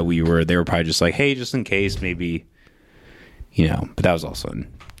thought that they were probably just like, hey, just in case, maybe, but that was also in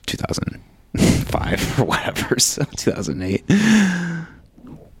 2005 or whatever, so 2008.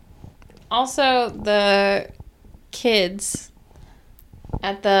 also the kids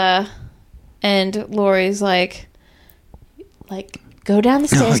at the end, Lori's like go down the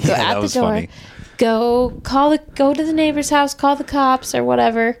stairs, go that out the was door, funny. go to the neighbor's house, call the cops or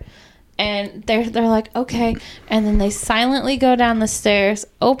whatever. And they're like, okay. And then they silently go down the stairs,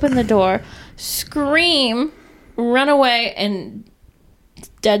 open the door, scream, run away, and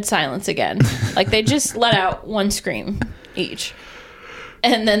dead silence again. Like, they just let out one scream each.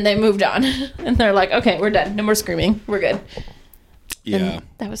 And then they moved on. And they're like, okay, we're done. No more screaming. We're good. Yeah, And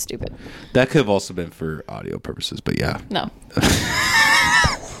that was stupid. that could have also been for audio purposes, but yeah. No.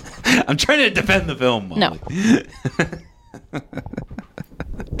 I'm trying to defend the film, Molly. No.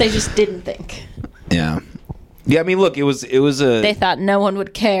 They just didn't think. Yeah. I mean, look, it was They thought no one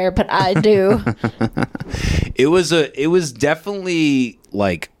would care, but I do. it was definitely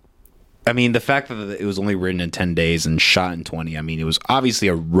like, I mean, the fact that it was only written in 10 days and shot in 20, I mean, it was obviously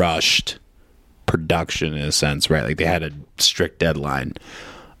a rushed production in a sense, right? Like they had a strict deadline.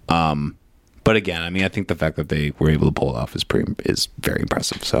 But again, I mean, I think the fact that they were able to pull it off is very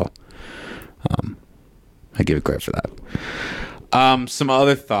impressive. So, I give it credit for that. Some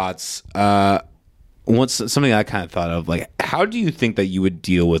other thoughts. Something I kind of thought of, like, how do you think that you would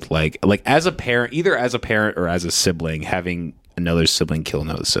deal with like as a parent, either as a parent or as a sibling, having another sibling kill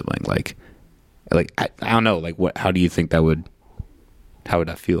another sibling? Like I don't know. Like, how do you think how would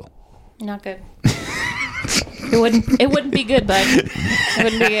that feel? Not good. It wouldn't be good, bud. It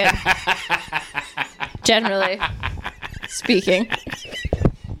wouldn't be good. Generally speaking.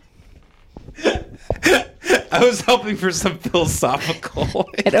 I was hoping for some philosophical.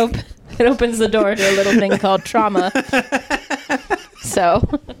 It It opens the door to a little thing called trauma. So.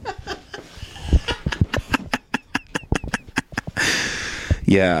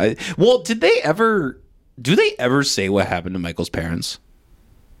 Yeah. Well, do they ever say what happened to Michael's parents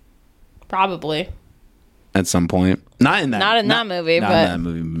Probably. at some point? Not in that movie, not but in that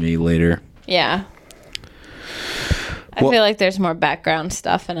movie, maybe later. yeah. I feel like there's more background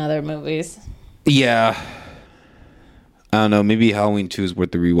stuff in other movies. Yeah. I don't know. Maybe Halloween 2 is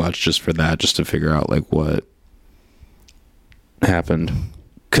worth the rewatch just for that, just to figure out like what happened.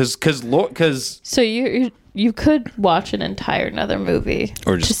 Because So you could watch an entire another movie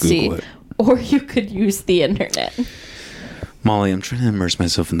Or just to Google see, it. or you could use the internet. Molly, I'm trying to immerse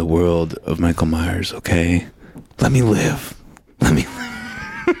myself in the world of Michael Myers. Okay, let me live. Let me.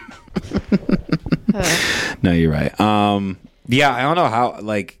 No, you're right. Yeah, I don't know how.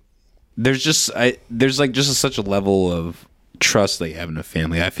 Like, there's just such a level of trust that you have in a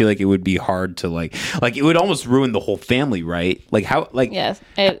family. I feel like it would be hard to like it would almost ruin the whole family, right? Like how like Yes,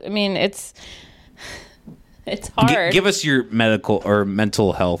 I mean it's hard. Give us your medical or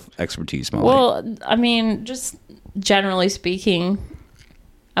mental health expertise, Molly. Well, I mean, just generally speaking,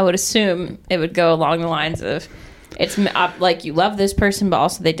 I would assume it would go along the lines of it's like you love this person, but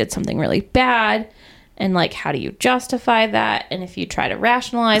also they did something really bad. And like, how do you justify that? And if you try to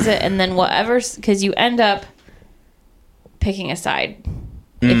rationalize it, and then because you end up picking a side.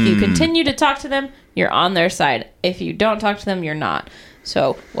 If you continue to talk to them, you're on their side. If you don't talk to them, you're not.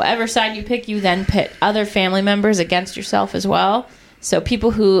 So whatever side you pick, you then pit other family members against yourself as well. So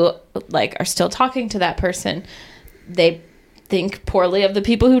people who like are still talking to that person, they think poorly of the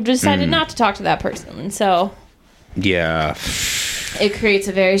people who decided not to talk to that person. And so yeah, it creates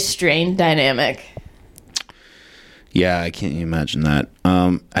a very strained dynamic. Yeah, I can't imagine that.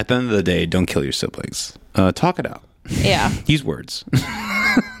 At the end of the day, don't kill your siblings. Talk it out. Yeah. Use words.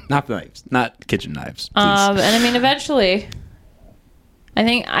 Not knives. Not kitchen knives. Please. And I mean, eventually,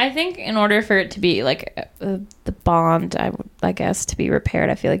 I think in order for it to be like the bond, I guess, to be repaired,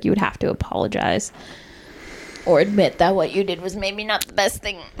 I feel like you would have to apologize or admit that what you did was maybe not the best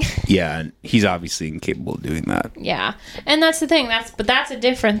thing. Yeah, and he's obviously incapable of doing that. Yeah, and that's the thing. That's a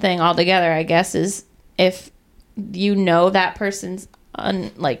different thing altogether. I guess is if you know that person's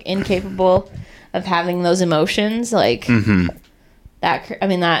incapable of having those emotions, like that. I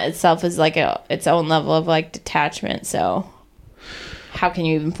mean, that itself is like its own level of like detachment. So, how can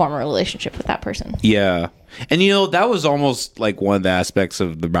you even form a relationship with that person? Yeah, and that was almost like one of the aspects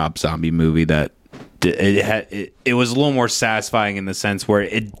of the Rob Zombie movie that it was a little more satisfying in the sense where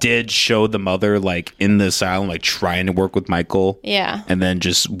it did show the mother like in the asylum, like trying to work with Michael. Yeah, and then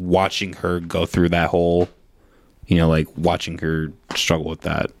just watching her go through that whole. Like watching her struggle with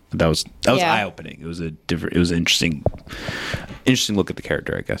that. That was eye opening. It was an interesting look at the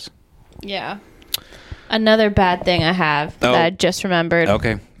character, I guess. Yeah. Another bad thing I have that I just remembered.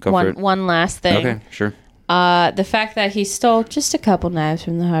 Okay, go for it. One last thing. Okay, sure. The fact that he stole just a couple knives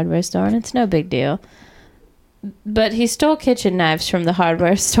from the hardware store, and it's no big deal. But he stole kitchen knives from the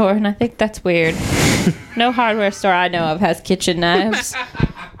hardware store, and I think that's weird. No hardware store I know of has kitchen knives.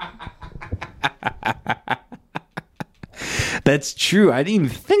 That's true. I didn't even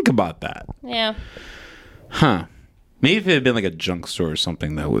think about that. Yeah. Huh. Maybe if it had been like a junk store or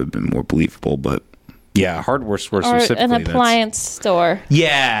something, that would have been more believable. But yeah, hardware store or specifically. An appliance store.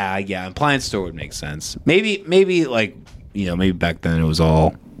 Yeah, appliance store would make sense. Maybe like maybe back then it was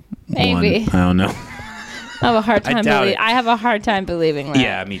all. Maybe. One. I don't know. I have a hard time. I have a hard time believing that.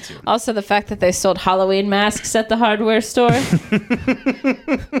 Yeah, me too. Also, the fact that they sold Halloween masks at the hardware store.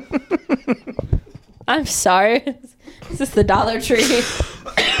 I'm sorry. Is this the Dollar Tree?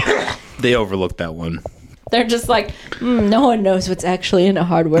 They overlooked that one. They're just like, no one knows what's actually in a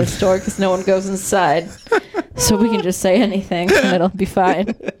hardware store because no one goes inside. So we can just say anything and it'll be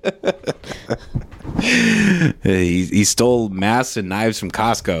fine. He stole masks and knives from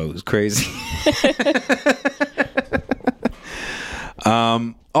Costco. It was crazy.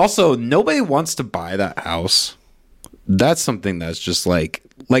 Also, nobody wants to buy that house. That's something that's just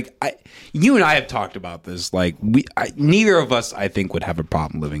you and I have talked about this. Like neither of us, I think, would have a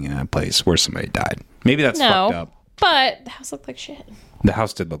problem living in a place where somebody died. Maybe that's fucked up. But the house looked like shit. The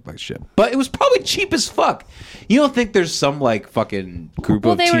house did look like shit, but it was probably cheap as fuck. You don't think there's some like fucking group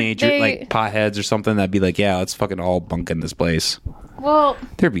of teenagers, like potheads or something, that'd be like, yeah, let's fucking all bunk in this place? Well,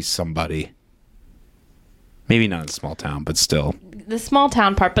 there'd be somebody. Maybe not in a small town, but still. The small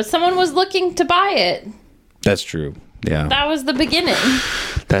town part, but someone was looking to buy it. That's true. Yeah. That was the beginning.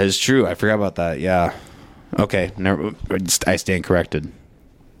 That is true. I forgot about that. Yeah. Okay. I stand corrected.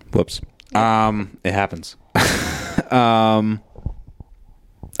 Whoops. It happens.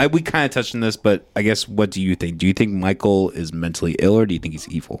 We kind of touched on this, but I guess what do you think? Do you think Michael is mentally ill, or do you think he's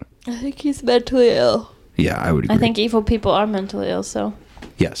evil? I think he's mentally ill. Yeah, I would agree. I think evil people are mentally ill, so.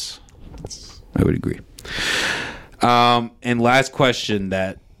 Yes, I would agree. And last question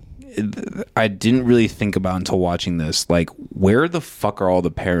that I didn't really think about until watching this, like, where the fuck are all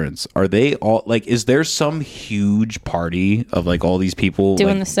the parents? Are they all, like, is there some huge party of, like, all these people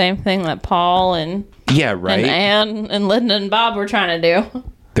Doing like, the same thing that Paul and yeah, right? and Ann and Linda and Bob were trying to do.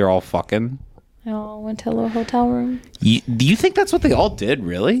 They're all fucking. They all went to a little hotel room. Do you think that's what they all did,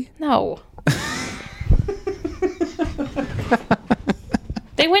 really? No.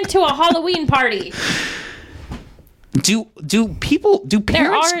 They went to a Halloween party. Do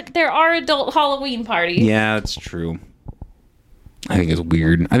parents? There are adult Halloween parties. Yeah, that's true. I think it's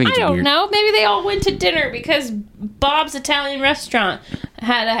weird. I don't weird. know. Maybe they all went to dinner because Bob's Italian restaurant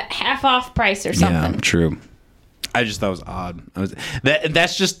had a half off price or something. Yeah, true. I just thought it was odd. That's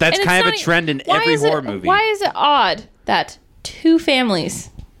And kind of it's a trend in every horror movie. Why is it odd that two families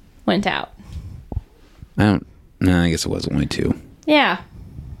went out? I guess it was only two. Yeah.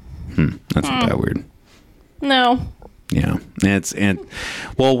 That's not that weird. No. Yeah.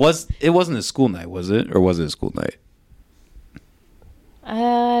 It wasn't a school night, was it? Or was it a school night?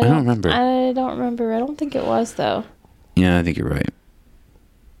 I don't remember. I don't remember. I don't think it was, though. Yeah, I think you're right.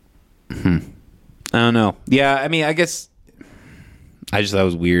 I don't know. Yeah, I mean, I guess I just thought it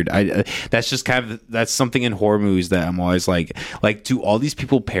was weird. That's just kind of that's something in horror movies that I'm always like, do all these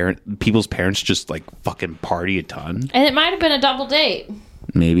people's parents just like fucking party a ton? And it might have been a double date.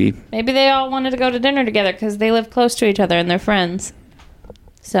 Maybe Maybe they all wanted to go to dinner together because they live close to each other and they're friends.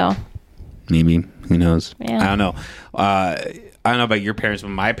 So. Maybe. Who knows? Yeah. I don't know. I don't know about your parents, but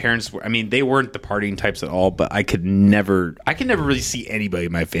my parents were, I mean, they weren't the partying types at all, but I could never really see anybody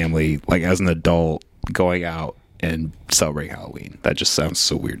in my family, like as an adult, going out and celebrating Halloween. That just sounds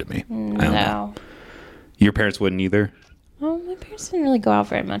so weird to me. I don't know. Your parents wouldn't either? Well, my parents didn't really go out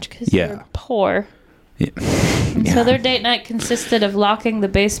very much because Yeah. they were poor. Yeah. So their date night consisted of locking the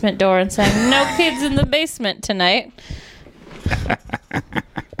basement door and saying, "No kids in the basement tonight."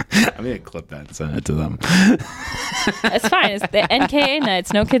 I'm going to clip that and send it to them. It's fine. It's the NKA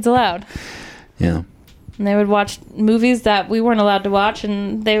nights. No kids allowed. Yeah. And they would watch movies that we weren't allowed to watch,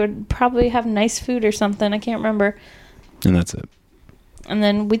 and they would probably have nice food or something. I can't remember. And that's it. And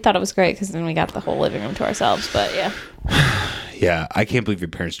then we thought it was great because then we got the whole living room to ourselves. But yeah. Yeah, I can't believe your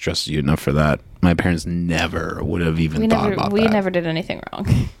parents trusted you enough for that. My parents never would have even thought about that. We never did anything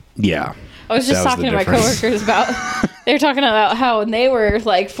wrong. Yeah. I was just talking to my coworkers about, they were talking about how when they were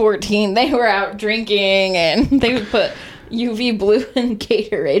like 14, they were out drinking and they would put UV blue in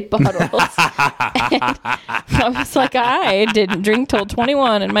Gatorade bottles. And I was like, I didn't drink till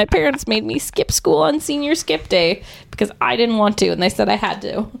 21 and my parents made me skip school on senior skip day because I didn't want to and they said I had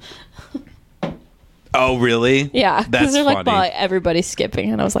to. Oh, really? Yeah, because they're like, funny. well, everybody's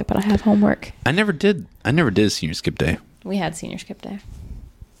skipping. And I was like, but I have homework. I never did senior skip day. We had senior skip day.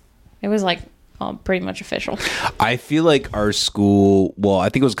 It was like pretty much official. I feel like our school, well, I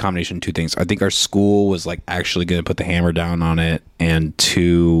think it was a combination of two things. I think our school was like actually going to put the hammer down on it. And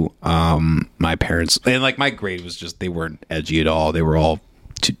two, my parents, and like my grade was just, they weren't edgy at all. They were all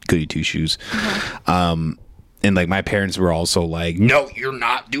goody two shoes. Mm-hmm. And like my parents were also like, no, you're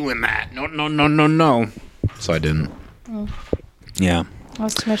not doing that. No. So I didn't. Oh. Yeah. I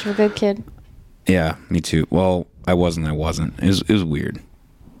was too much of a good kid. Yeah, me too. Well, I wasn't. It was weird.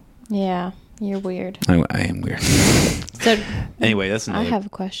 Yeah, you're weird. I am weird. So anyway, that's another. I have a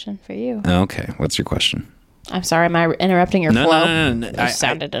question for you. Okay, what's your question? I'm sorry, am I interrupting your flow? No. You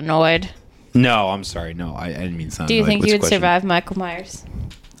sounded annoyed. No, I'm sorry. No, I didn't mean sound. Do you annoyed. think What's you your would question? survive Michael Myers?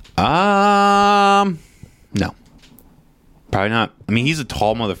 No. Probably not. I mean, he's a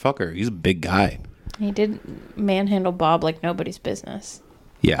tall motherfucker. He's a big guy. He did manhandle Bob like nobody's business.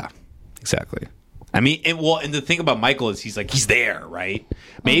 Yeah, exactly. I mean, and the thing about Michael is he's there, right?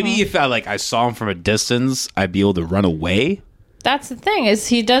 Maybe if I saw him from a distance, I'd be able to run away. That's the thing, is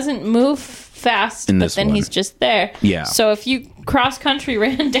he doesn't move fast, In but this then one. he's just there. Yeah. So if you cross country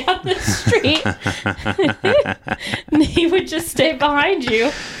ran down the street, he would just stay behind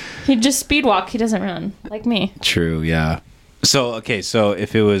you. He'd just speed walk. He doesn't run like me. True, yeah. So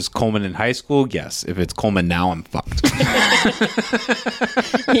if it was Coleman in high school, yes. If it's Coleman now, I'm fucked.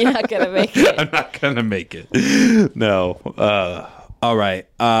 You're not going to make it. I'm not going to make it. No. All right.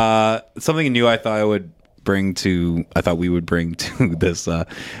 Something new I thought we would bring to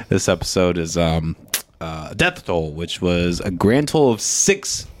this episode is death toll, which was a grand toll of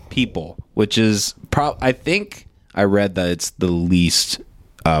 6 people, which is I think I read that it's the least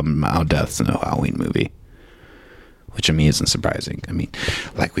amount of deaths in a Halloween movie. which I mean isn't surprising. I mean,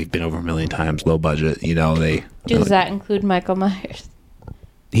 like we've been over a million times, low budget. You know, Does that include Michael Myers?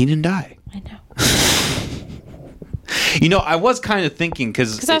 he didn't die. I know. You know, I was kind of thinking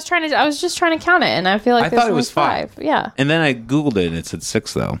because I was just trying to count it, and I feel like I there's thought it only was 5. Yeah. And then I googled it and it said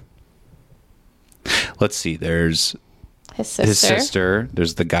 6 though. Let's see. There's His sister. his sister.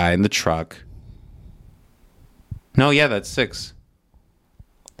 There's the guy in the truck. No, yeah, that's 6.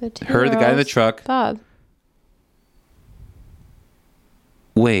 The guy in the truck. Bob.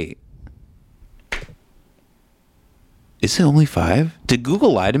 Wait. Is it only 5? Did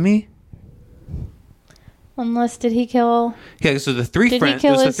Google lie to me? Unless did he kill? Yeah, so the 3 Did friends. he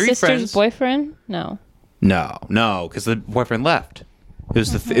kill It was his the 3 sister's friends. boyfriend? No. No, because the boyfriend left. It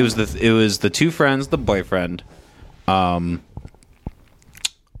was it was the 2 friends, the boyfriend, the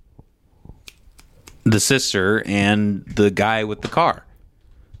sister, and the guy with the car.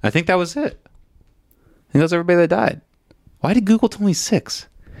 I think that was it. I think that was everybody that died. Why did Google tell me 6?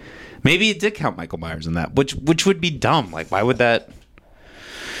 Maybe it did count Michael Myers in that, which would be dumb. Like, why would that?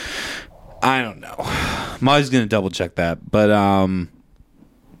 I don't know. I'm always gonna double check that, but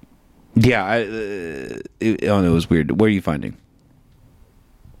yeah, it was weird. What are you finding?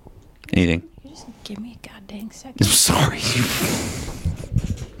 Anything? You just give me a goddamn I'm second. sorry.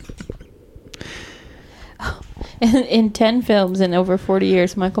 In 10 films in over 40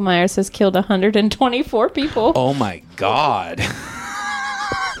 years, Michael Myers has killed 124 people. Oh my god.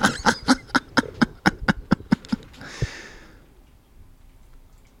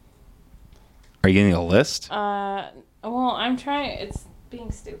 Are you getting a list? Well, I'm trying. It's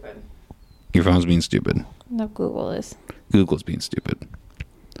being stupid. Your phone's being stupid. No, Google is. Google's being stupid.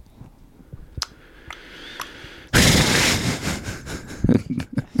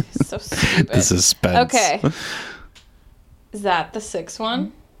 So stupid. The suspense. Okay. Is that the 6th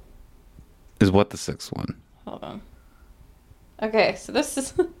one? Is what the 6th one? Hold on. Okay, so this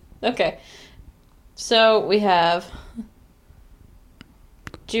is okay. So we have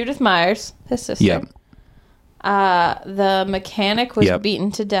Judith Myers, his sister. Yep. The mechanic was Yep.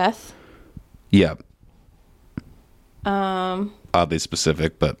 beaten to death. Yep. Oddly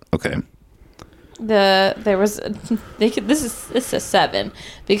specific, but okay. There was this is a 7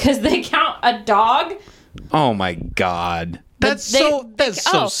 because they count a dog. Oh my god. That's so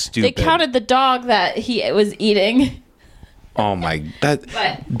stupid. They counted the dog that he was eating. Oh my that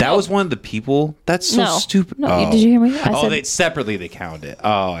But- was one of the people. That's so No. stupid. No, Oh. did you hear me? I said- they separately they counted it.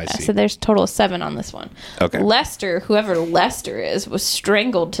 Oh, I see. So there's a total of 7 on this one. Okay. Lester, whoever Lester is, was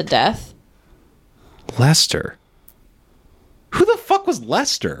strangled to death. Lester. Who the fuck was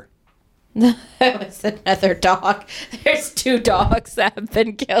Lester? It was another dog. There's 2 dogs that have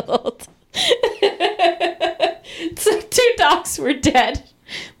been killed. So 2 dogs were dead.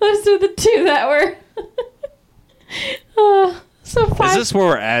 Those are the 2 that were. So 5. Is this where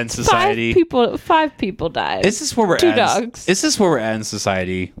we're at in society? 5 people died. Is this where we're 2 at? dogs. Is this where we're at in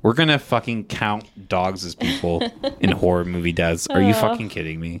society? We're gonna fucking count dogs as people in horror movie deaths. Are you fucking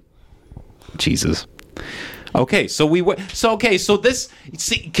kidding me? Jesus. Okay, so so this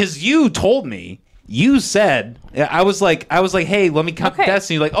because you told me. You said I was like, hey, let me count the deaths.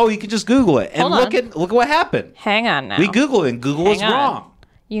 And you're like, oh, you can just Google it and Hold on. look at what happened. Hang on now. We Googled it and Google was Hang on. wrong.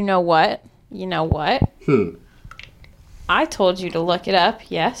 You know what? I told you to look it up,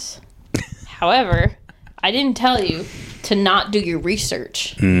 yes. However, I didn't tell you to not do your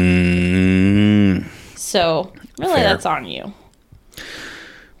research. So, really, Fair. that's on you.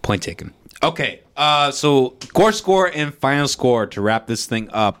 Point taken. Okay, so gore score and final score to wrap this thing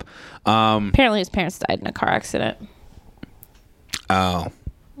up. Apparently, his parents died in a car accident. Oh.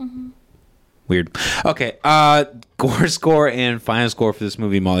 Weird. Okay, gore score and final score for this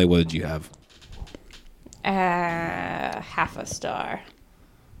movie. Molly, what did you have? Half a star.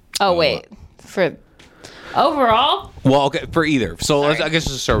 Oh, wait. For overall, Well, okay, for either. So Sorry. I guess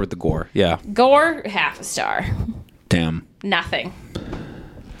let's start with the gore. Yeah. gore, half a star. Damn. Nothing.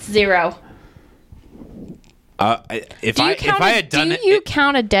 0. If Do you I had done do it, you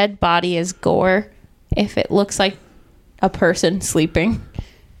count a dead body as gore if it looks like a person sleeping?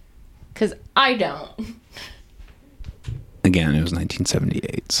 Because I don't. again, it was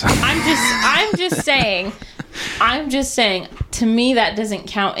 1978. So. I'm just saying. To me, that doesn't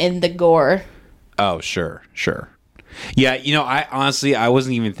count in the gore. Oh, sure. Yeah, I honestly I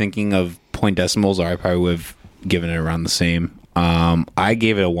wasn't even thinking of point decimals, or I probably would have given it around the same. I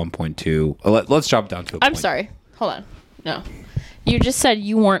gave it a 1.2. Let's drop it down to a I'm point. sorry. Hold on. No, you just said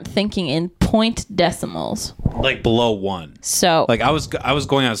you weren't thinking in point decimals. Like below 1. So Like I was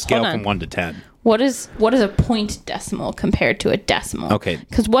going on a scale Hold on. from 1 to 10. What is a point decimal compared to a decimal? Okay.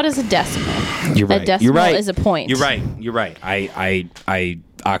 Because what is a decimal? You're right. A decimal You're right. is a point. You're right. I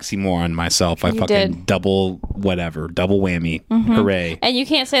oxymoron myself. I You fucking did. double whammy. Hooray. And you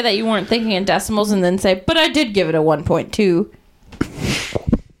can't say that you weren't thinking in decimals and then say, but I did give it a 1.2.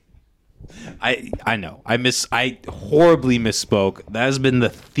 I know. I horribly misspoke. That has been the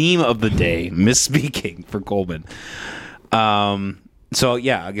theme of the day, misspeaking for Coleman. So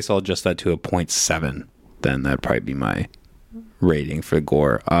yeah, I guess I'll adjust that to a 0.7. Then that'd probably be my rating for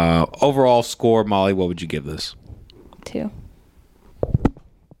Gore. Overall score, Molly, what would you give this? 2.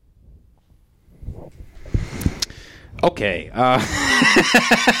 Okay.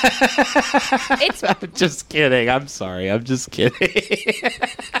 It's I'm just kidding. I'm sorry. I'm just kidding.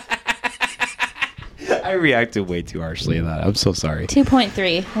 I reacted way too harshly to that. I'm so sorry.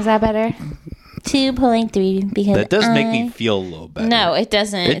 2.3. Is that better? 2.3 because That does make me feel a little better. No, it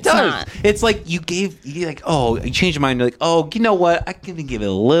doesn't. It does. Not. It's like you like, oh, you changed your mind. You're like, oh, you know what? I'm going to give it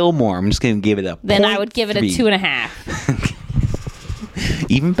a little more. I'm just going to give it a Then I would give it a 0.3.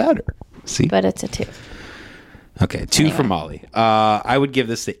 2.5. Even better. See? But it's a 2. Okay, 2 for Molly. I would give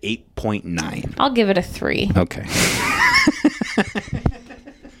this to 8.9. I'll give it a 3. Okay.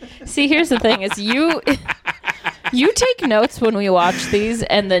 See, here's the thing: is you take notes when we watch these,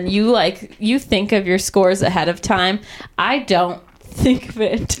 and then you think of your scores ahead of time. I don't think of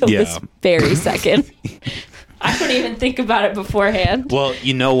it until this very second. I don't even think about it beforehand. Well,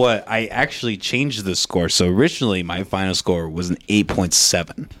 you know what? I actually changed the score. So originally, my final score was an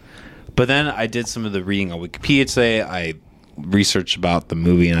 8.7. But then I did some of the reading on Wikipedia today. I researched about the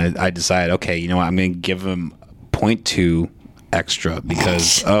movie, and I decided, okay, you know what? I'm going to give him 0.2 extra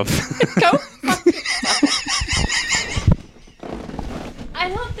because of... Go. I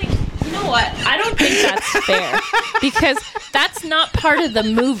don't think... You know what? I don't think that's fair. Because that's not part of the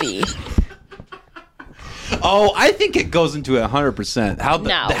movie. Oh, I think it goes into it 100%.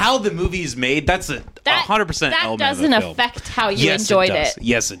 No. How the movie is made, that's a 100% That element doesn't of the film. affect how you Yes, enjoyed it does. it.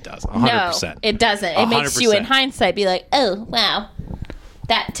 Yes, it does. 100%. No, it doesn't. It makes you, in 100%. hindsight, be like, oh, wow.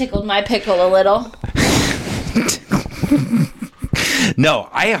 That tickled my pickle a little. No,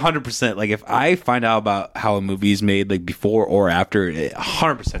 I 100%, like, if I find out about how a movie is made, like, before or after, it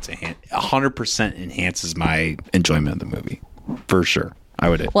 100% enhances my enjoyment of the movie. For sure. I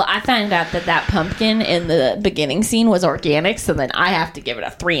would. Well, I found out that pumpkin in the beginning scene was organic, so then I have to give it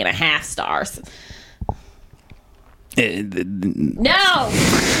a 3.5 stars. No!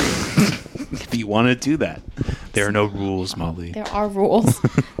 If you want to do that, there are no rules, Molly. There are rules.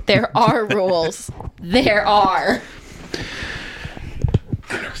 There are rules. There are.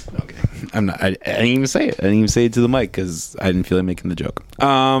 Okay. I'm not. I didn't even say it. I didn't even say it to the mic because I didn't feel like making the joke.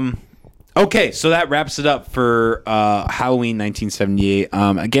 Okay, so that wraps it up for Halloween 1978.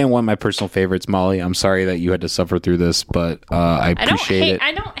 Again, one of my personal favorites, Molly. I'm sorry that you had to suffer through this, but I appreciate it.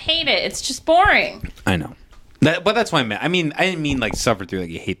 I don't hate it. It's just boring. I know. But that's what I meant. I mean, I didn't mean like suffer through like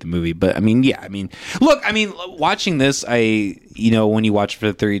you hate the movie, but I mean, yeah. I mean, look. I mean, watching this, when you watch it for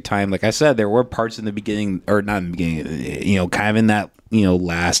the third time, like I said, there were parts in the beginning, or not in the beginning, kind of in that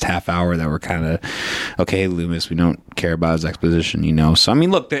last half hour that were kind of okay. Loomis, we don't care about his exposition, So I mean,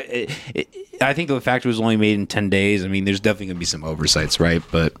 look, I think the fact it was only made in 10 days. I mean, there's definitely gonna be some oversights, right?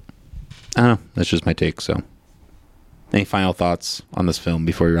 But I don't know. That's just my take. So. Any final thoughts on this film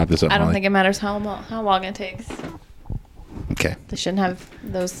before we wrap this up? I don't Molly? think it matters how long it takes. Okay. They shouldn't have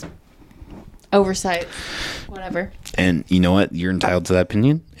those oversights. Whatever. And you know what? You're entitled to that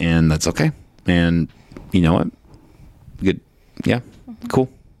opinion, and that's okay. And you know what? Good. Yeah. Mm-hmm. Cool.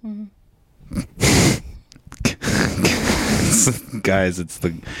 Mm-hmm. Guys, it's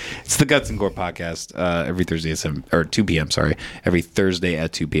the Guts and Gore podcast every Thursday at 2 p.m. Sorry, every Thursday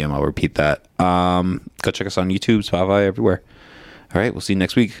at 2 p.m. I'll repeat that. Go check us on YouTube, Spotify, everywhere. All right, we'll see you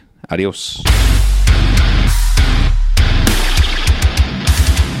next week. Adios.